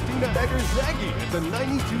since Christina Egger-Zaggy at the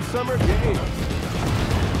 '92 Summer Games.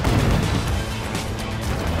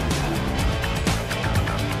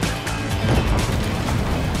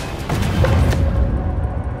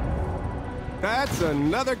 That's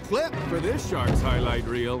another clip for this Shark's highlight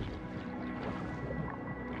reel.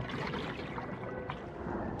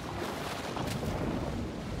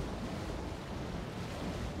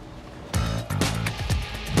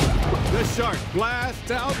 The shark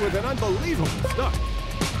blasts out with an unbelievable stunt.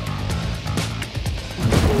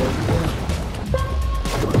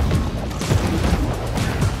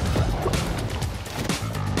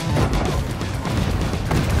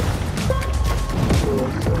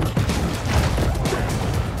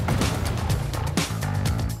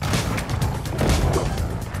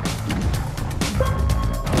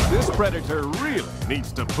 This predator really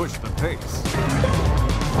needs to push the pace.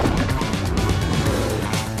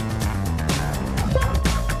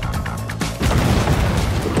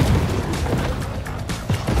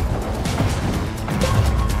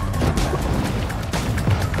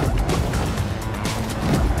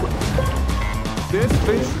 This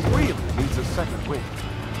fish really needs a second wind.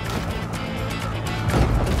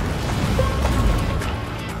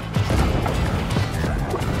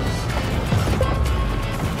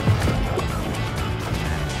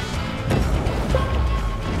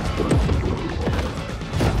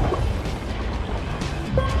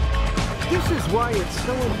 why it's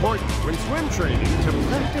so important when swim training to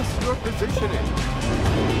practice your positioning.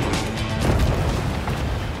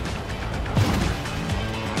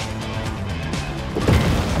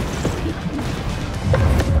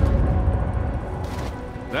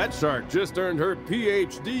 That shark just earned her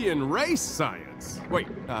PhD in race science. Wait,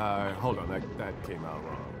 hold on, that came out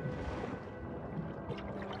wrong.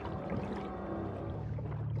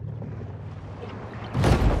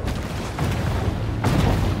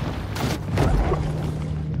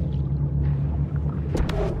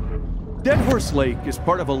 Dead Horse Lake is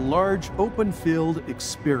part of a large open-field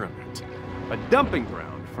experiment, a dumping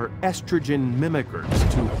ground for estrogen mimickers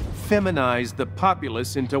to feminize the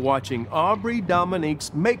populace into watching Aubrey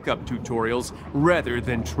Dominique's makeup tutorials rather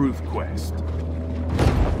than Truth Quest.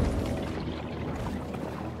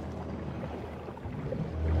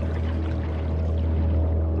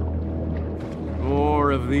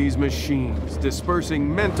 More of these machines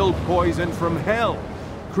dispersing mental poison from hell,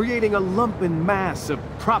 creating a lumpen mass of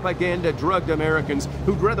propaganda-drugged Americans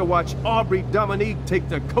who'd rather watch Aubrey Dominique take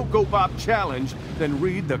the Cocoa Pop Challenge than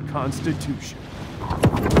read the Constitution.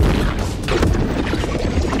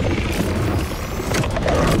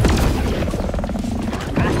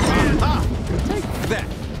 Ah, take that,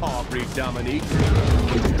 Aubrey Dominique.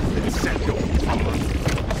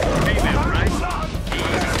 Female, right?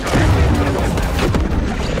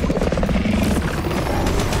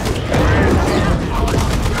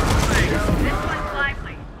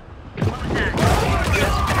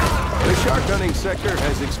 The shark hunting sector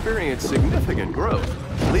has experienced significant growth,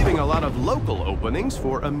 leaving a lot of local openings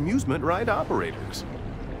for amusement ride operators.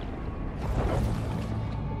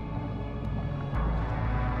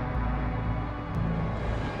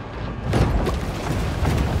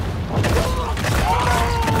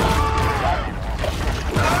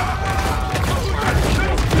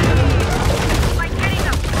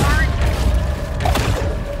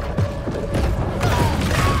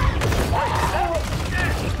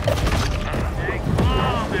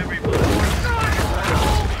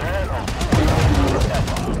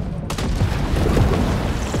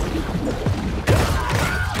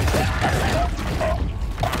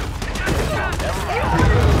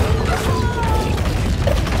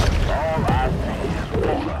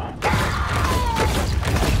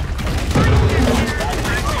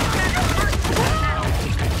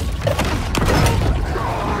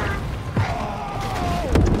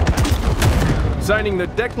 Signing the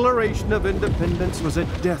Declaration of Independence was a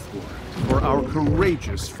death warrant for our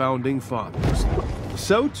courageous founding fathers.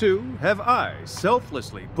 So too have I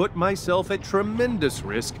selflessly put myself at tremendous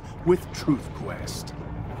risk with Truth Quest.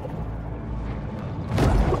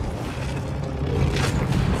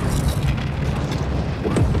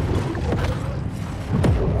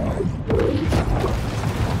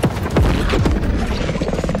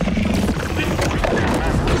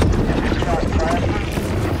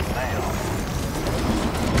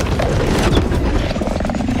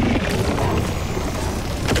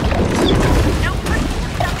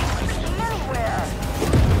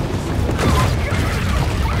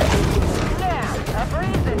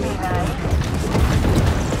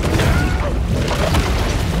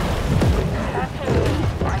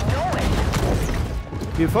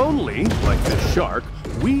 If only, like this shark,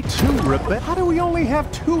 we too rebel. How do we only have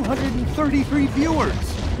 233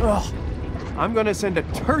 viewers? Ugh. I'm gonna send a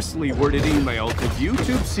tersely worded email to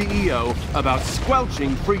ViewTube CEO about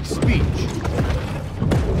squelching free speech.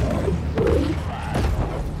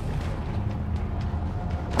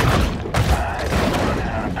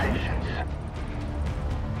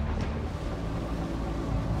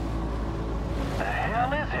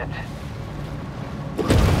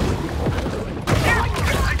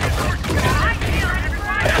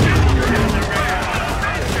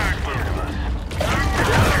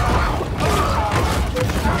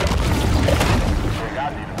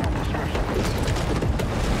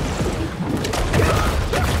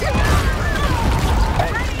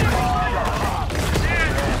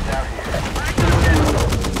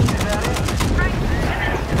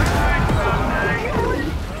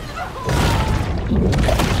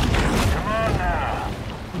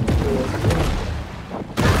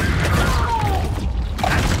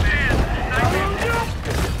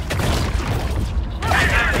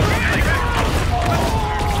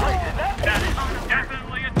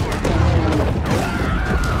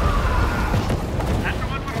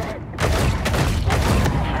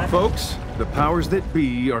 Folks, the powers that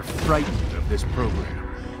be are frightened of this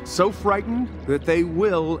program. So frightened that they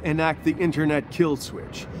will enact the internet kill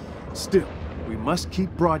switch. Still, we must keep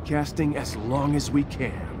broadcasting as long as we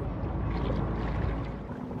can.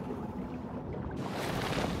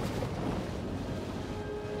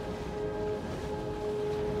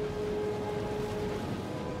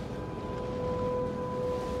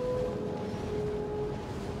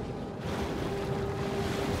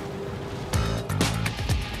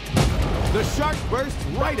 The shark bursts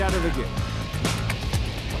right out of the gate.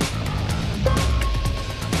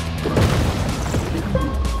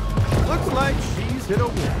 Looks like she's hit a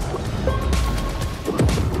wall.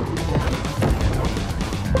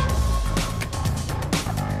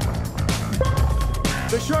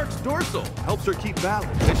 The shark's dorsal helps her keep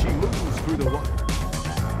balance as she moves through the water.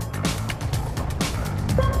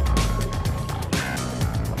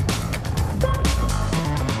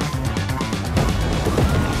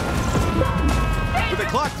 With the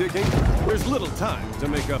clock ticking, there's little time to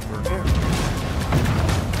make up for error.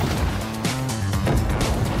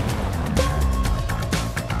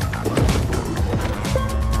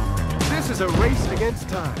 This is a race against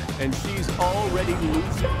time, and she's already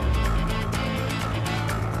losing.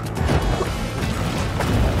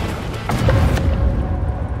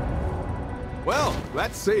 Well,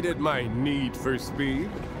 that sated my need for speed.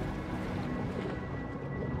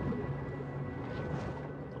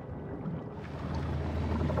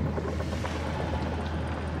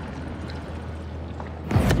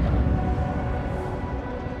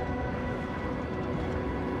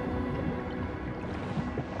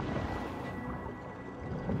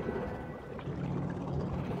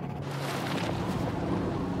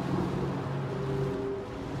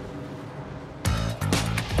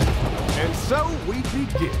 And so we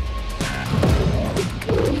begin.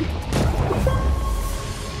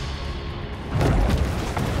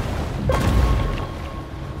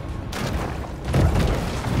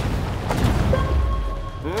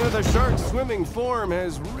 The shark's swimming form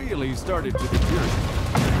has really started to deteriorate.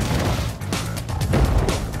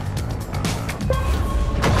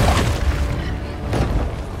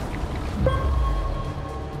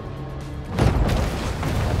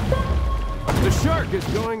 The shark is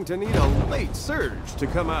going to need a late surge to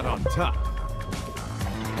come out on top.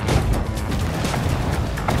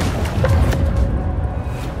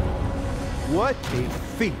 What a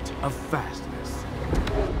feat of fastness.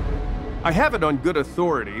 I have it on good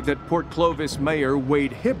authority that Port Clovis Mayor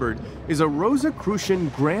Wade Hibbard is a Rosicrucian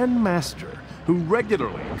Grand Master who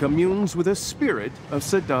regularly communes with the spirit of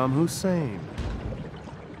Saddam Hussein.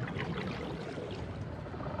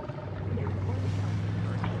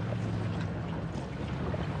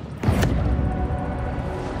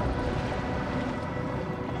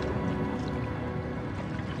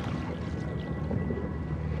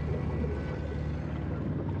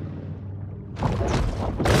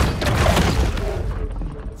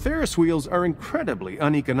 Ferris wheels are incredibly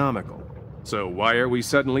uneconomical. So why are we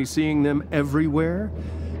suddenly seeing them everywhere?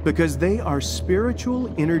 Because they are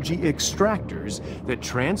spiritual energy extractors that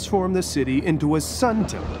transform the city into a sun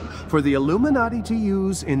temple for the Illuminati to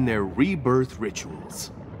use in their rebirth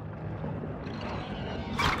rituals.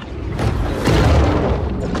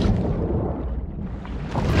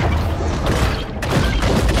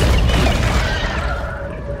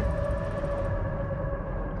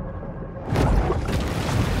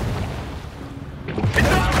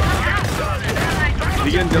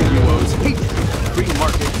 The NWO's hatred of free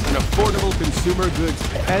markets and affordable consumer goods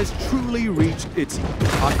has truly reached its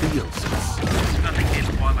apotheosis.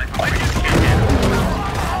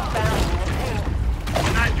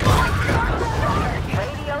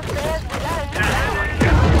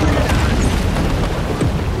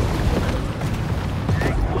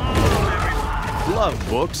 Love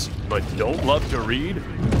books, but don't love to read?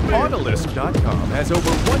 Autolist.com has over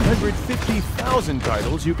 150,000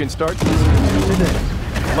 titles you can start listening to today.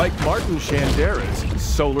 Like Martin Shandera's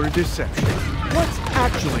Solar Deception. What's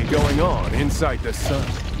actually going on inside the sun?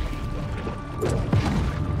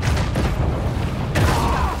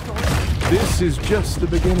 This is just the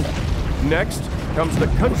beginning. Next comes the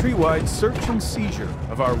countrywide search and seizure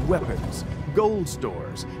of our weapons, gold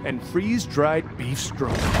stores, and freeze-dried beef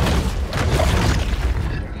stroganoff.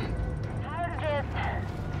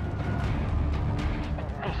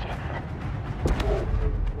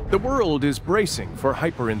 The world is bracing for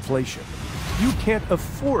hyperinflation. You can't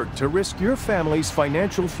afford to risk your family's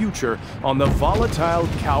financial future on the volatile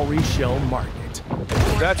cowrie shell market.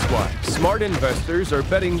 That's why smart investors are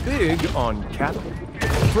betting big on cattle.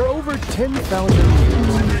 For over 10,000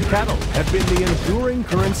 years, cattle have been the enduring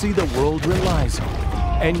currency the world relies on.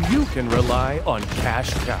 And you can rely on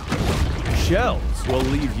cash cow. Shells will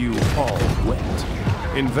leave you all wet.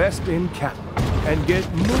 Invest in cattle and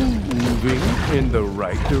get moving in the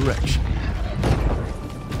right direction.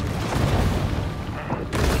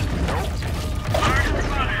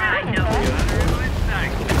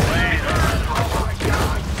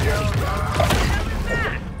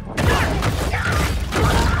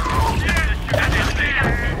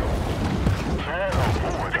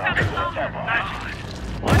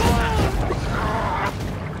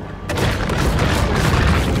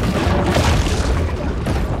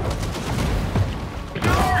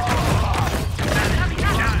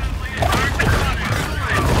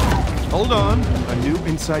 Hold on. A new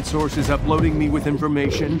inside source is uploading me with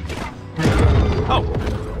information. Oh,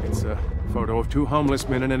 it's a photo of two homeless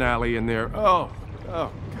men in an alley in there. Oh,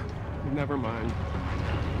 God. Never mind.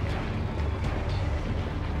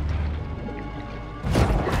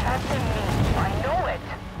 That's in me. I know it.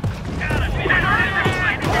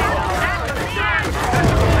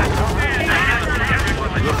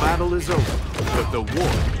 The battle is over, but the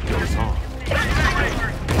war goes on.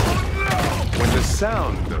 When the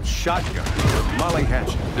sound of shotgun or molly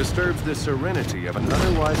hatchet disturbs the serenity of an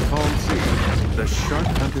otherwise calm sea, the shark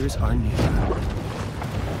hunters are near.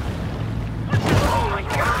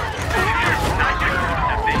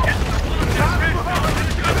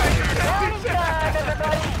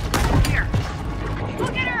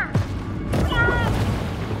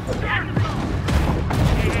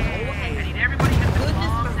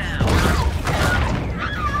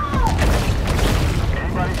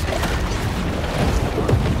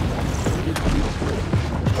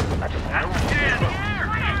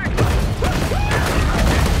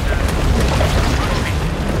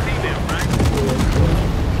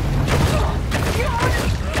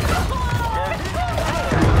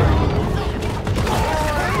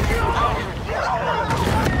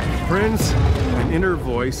 An inner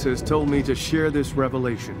voice has told me to share this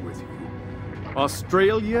revelation with you.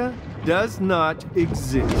 Australia does not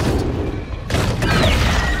exist.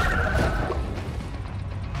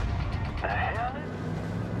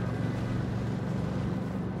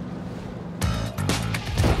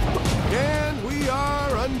 And we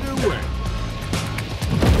are underway.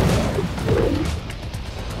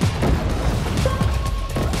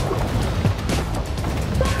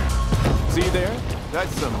 See there?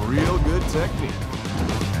 That's some real good technique.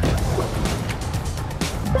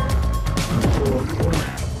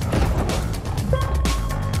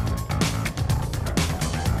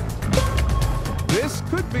 This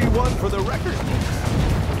could be one for the record books.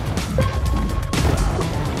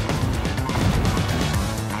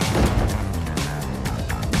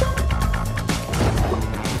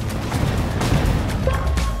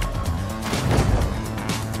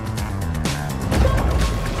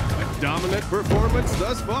 Dominant performance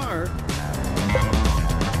thus far.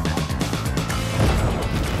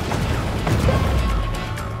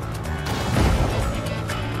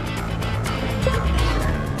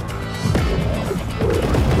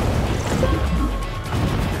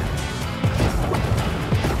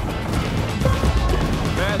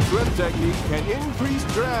 Bad swim technique can increase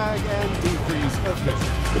drag and decrease efficiency.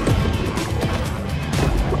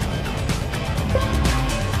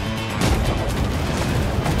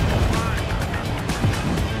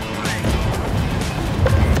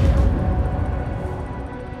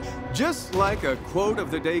 Just like a quote of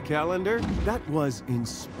the day calendar, that was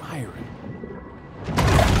inspiring.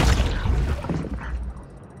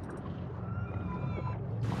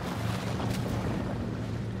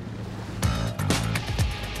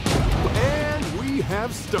 And we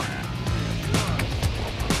have started.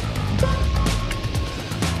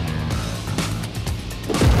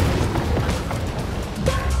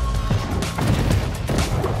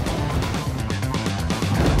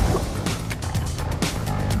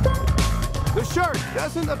 The shark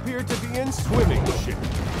doesn't appear to be in swimming shape.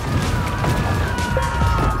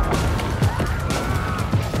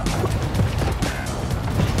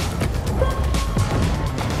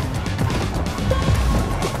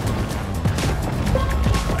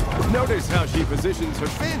 Notice how she positions her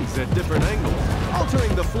fins at different angles,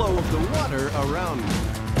 altering the flow of the water around her.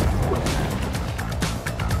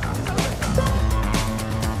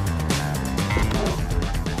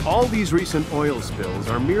 All these recent oil spills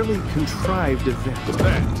are merely contrived events.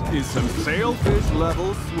 That is some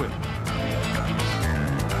sailfish-level swimming.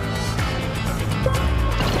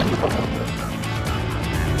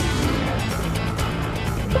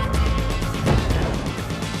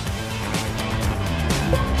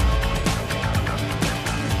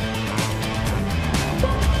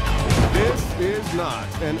 This is not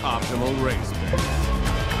an optimal race pace.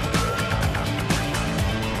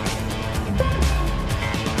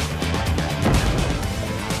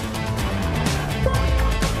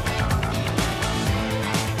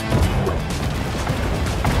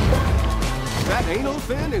 That anal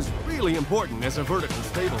fin is really important as a vertical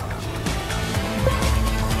stabilizer.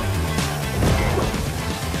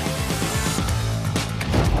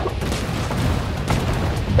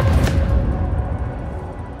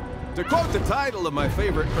 To quote the title of my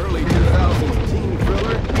favorite early 2000s teen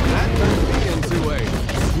thriller, that turned me into a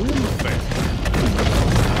swoon fan.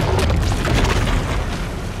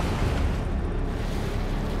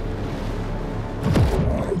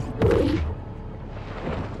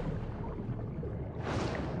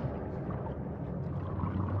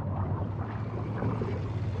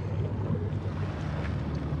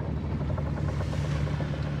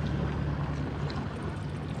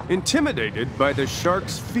 Intimidated by the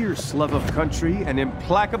shark's fierce love of country and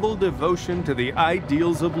implacable devotion to the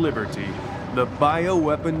ideals of liberty, the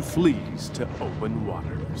bioweapon flees to open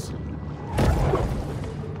waters.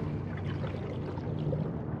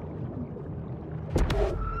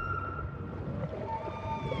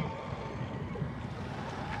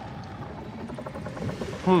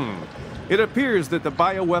 It appears that the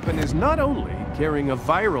bioweapon is not only carrying a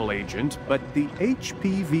viral agent, but the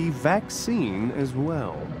HPV vaccine as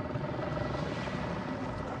well.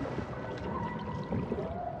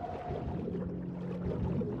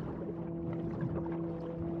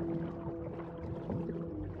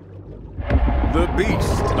 The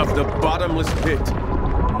beast of the bottomless pit,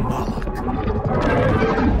 Moloch.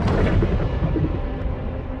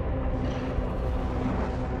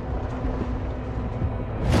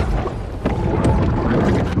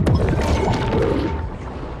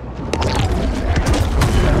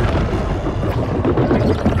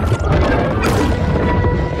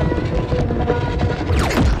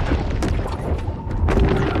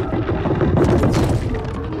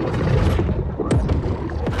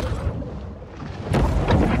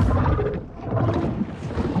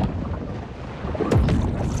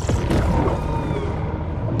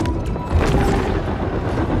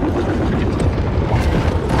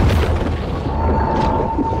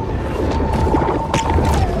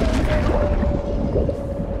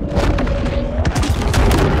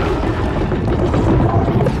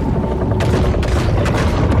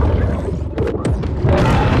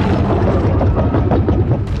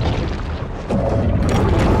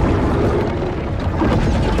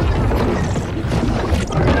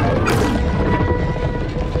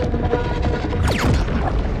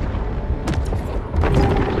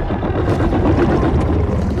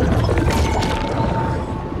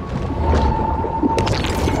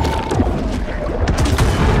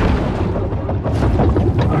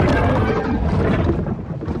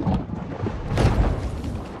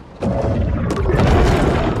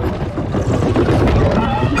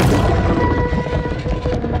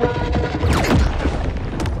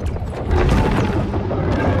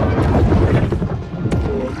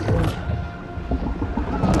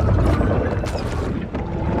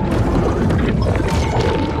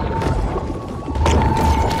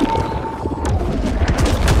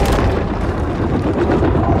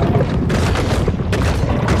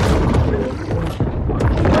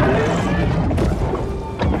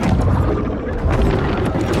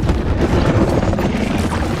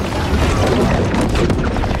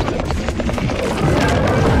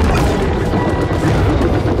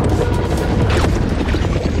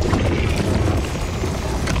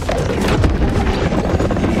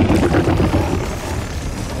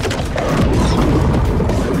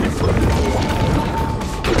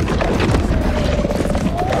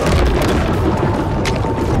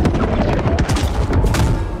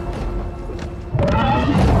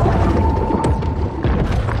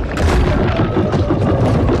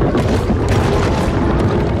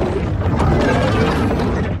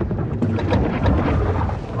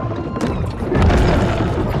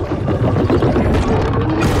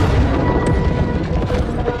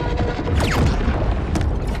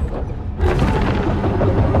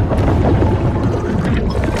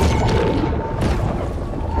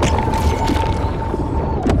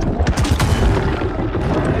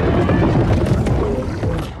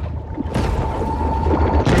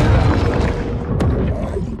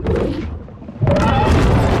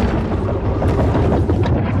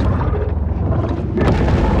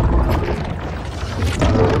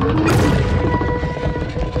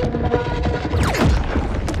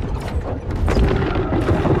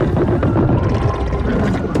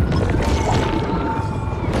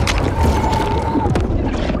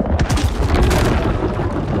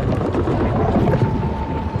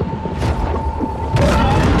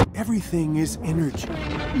 Everything is energy,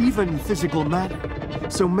 even physical matter.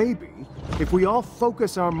 So maybe, if we all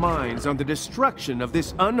focus our minds on the destruction of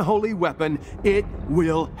this unholy weapon, it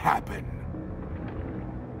will happen.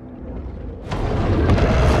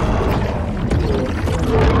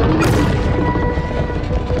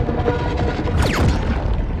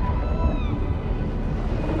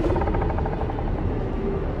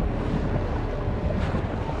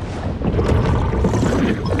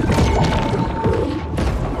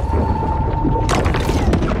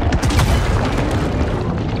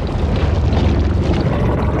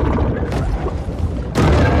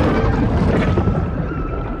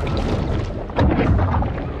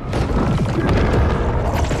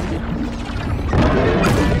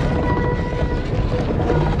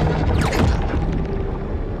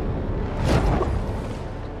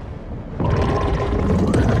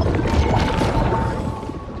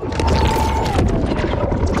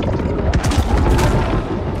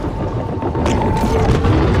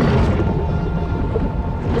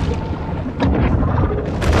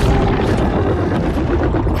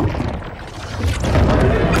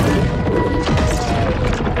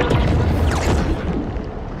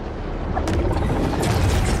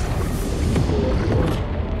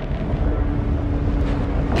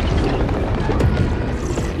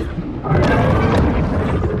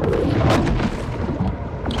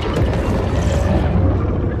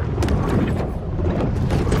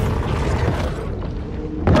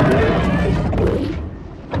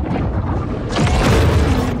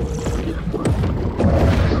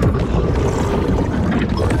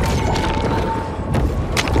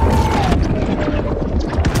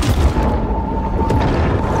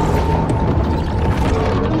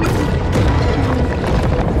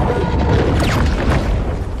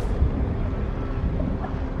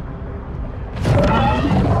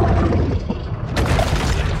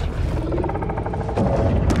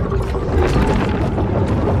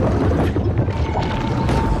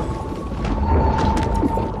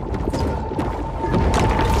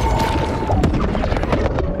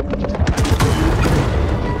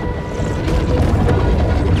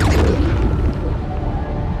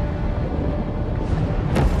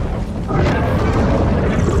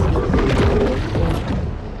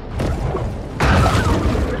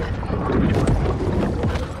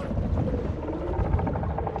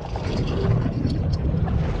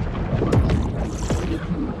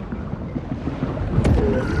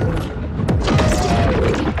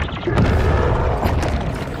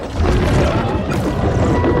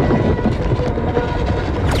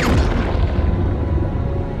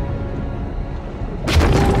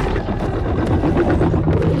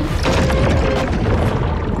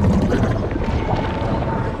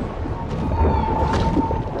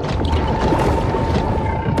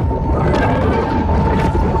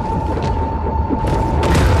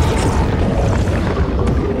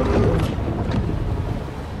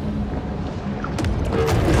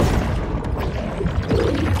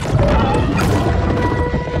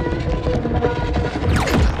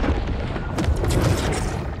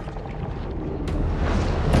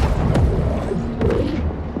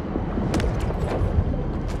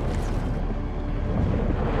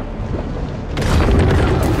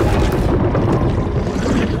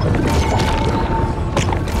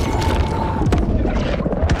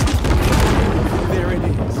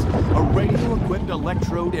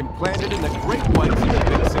 electrode implanted in the Great White's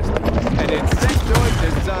limpet system, an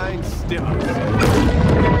insectoid design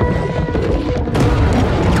stimulus.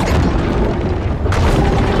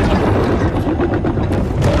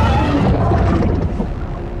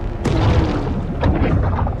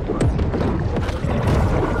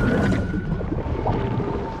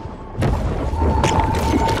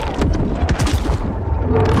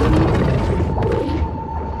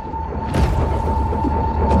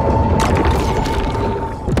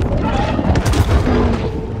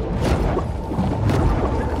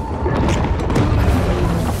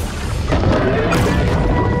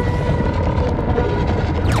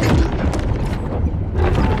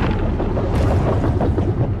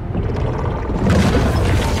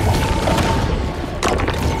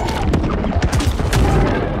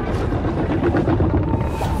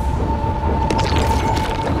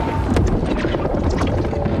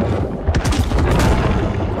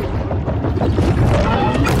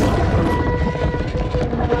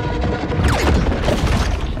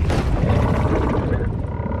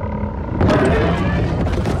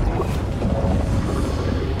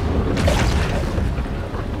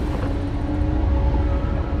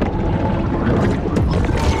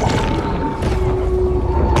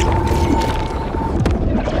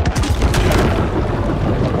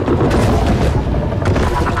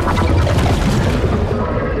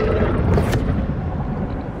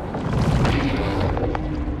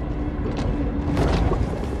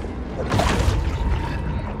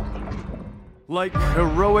 Like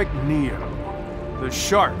heroic Neo, the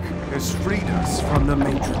Shark has freed us from the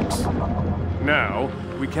Matrix. Now,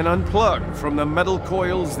 we can unplug from the metal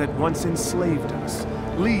coils that once enslaved us,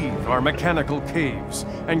 leave our mechanical caves,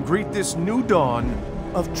 and greet this new dawn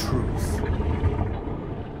of truth.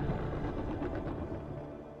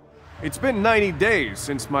 It's been 90 days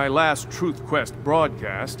since my last Truth Quest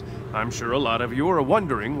broadcast. I'm sure a lot of you are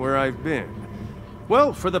wondering where I've been.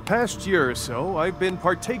 Well, for the past year or so, I've been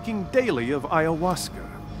partaking daily of ayahuasca.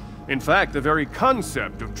 In fact, the very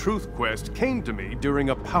concept of Truth Quest came to me during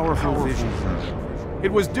a powerful vision. It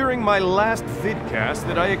was during my last vidcast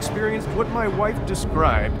that I experienced what my wife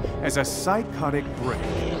described as a psychotic break.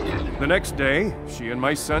 The next day, she and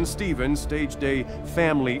my son Steven staged a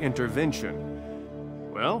family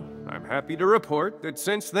intervention. Well, I'm happy to report that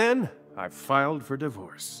since then, I've filed for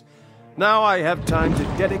divorce. Now I have time to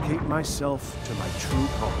dedicate myself to my true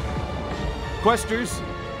calling. Questers,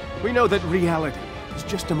 we know that reality is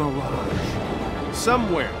just a mirage.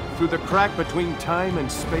 Somewhere through the crack between time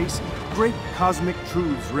and space, great cosmic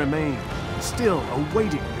truths remain, still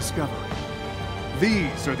awaiting discovery.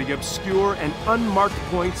 These are the obscure and unmarked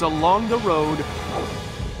points along the road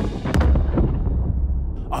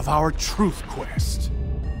of our Truth Quest.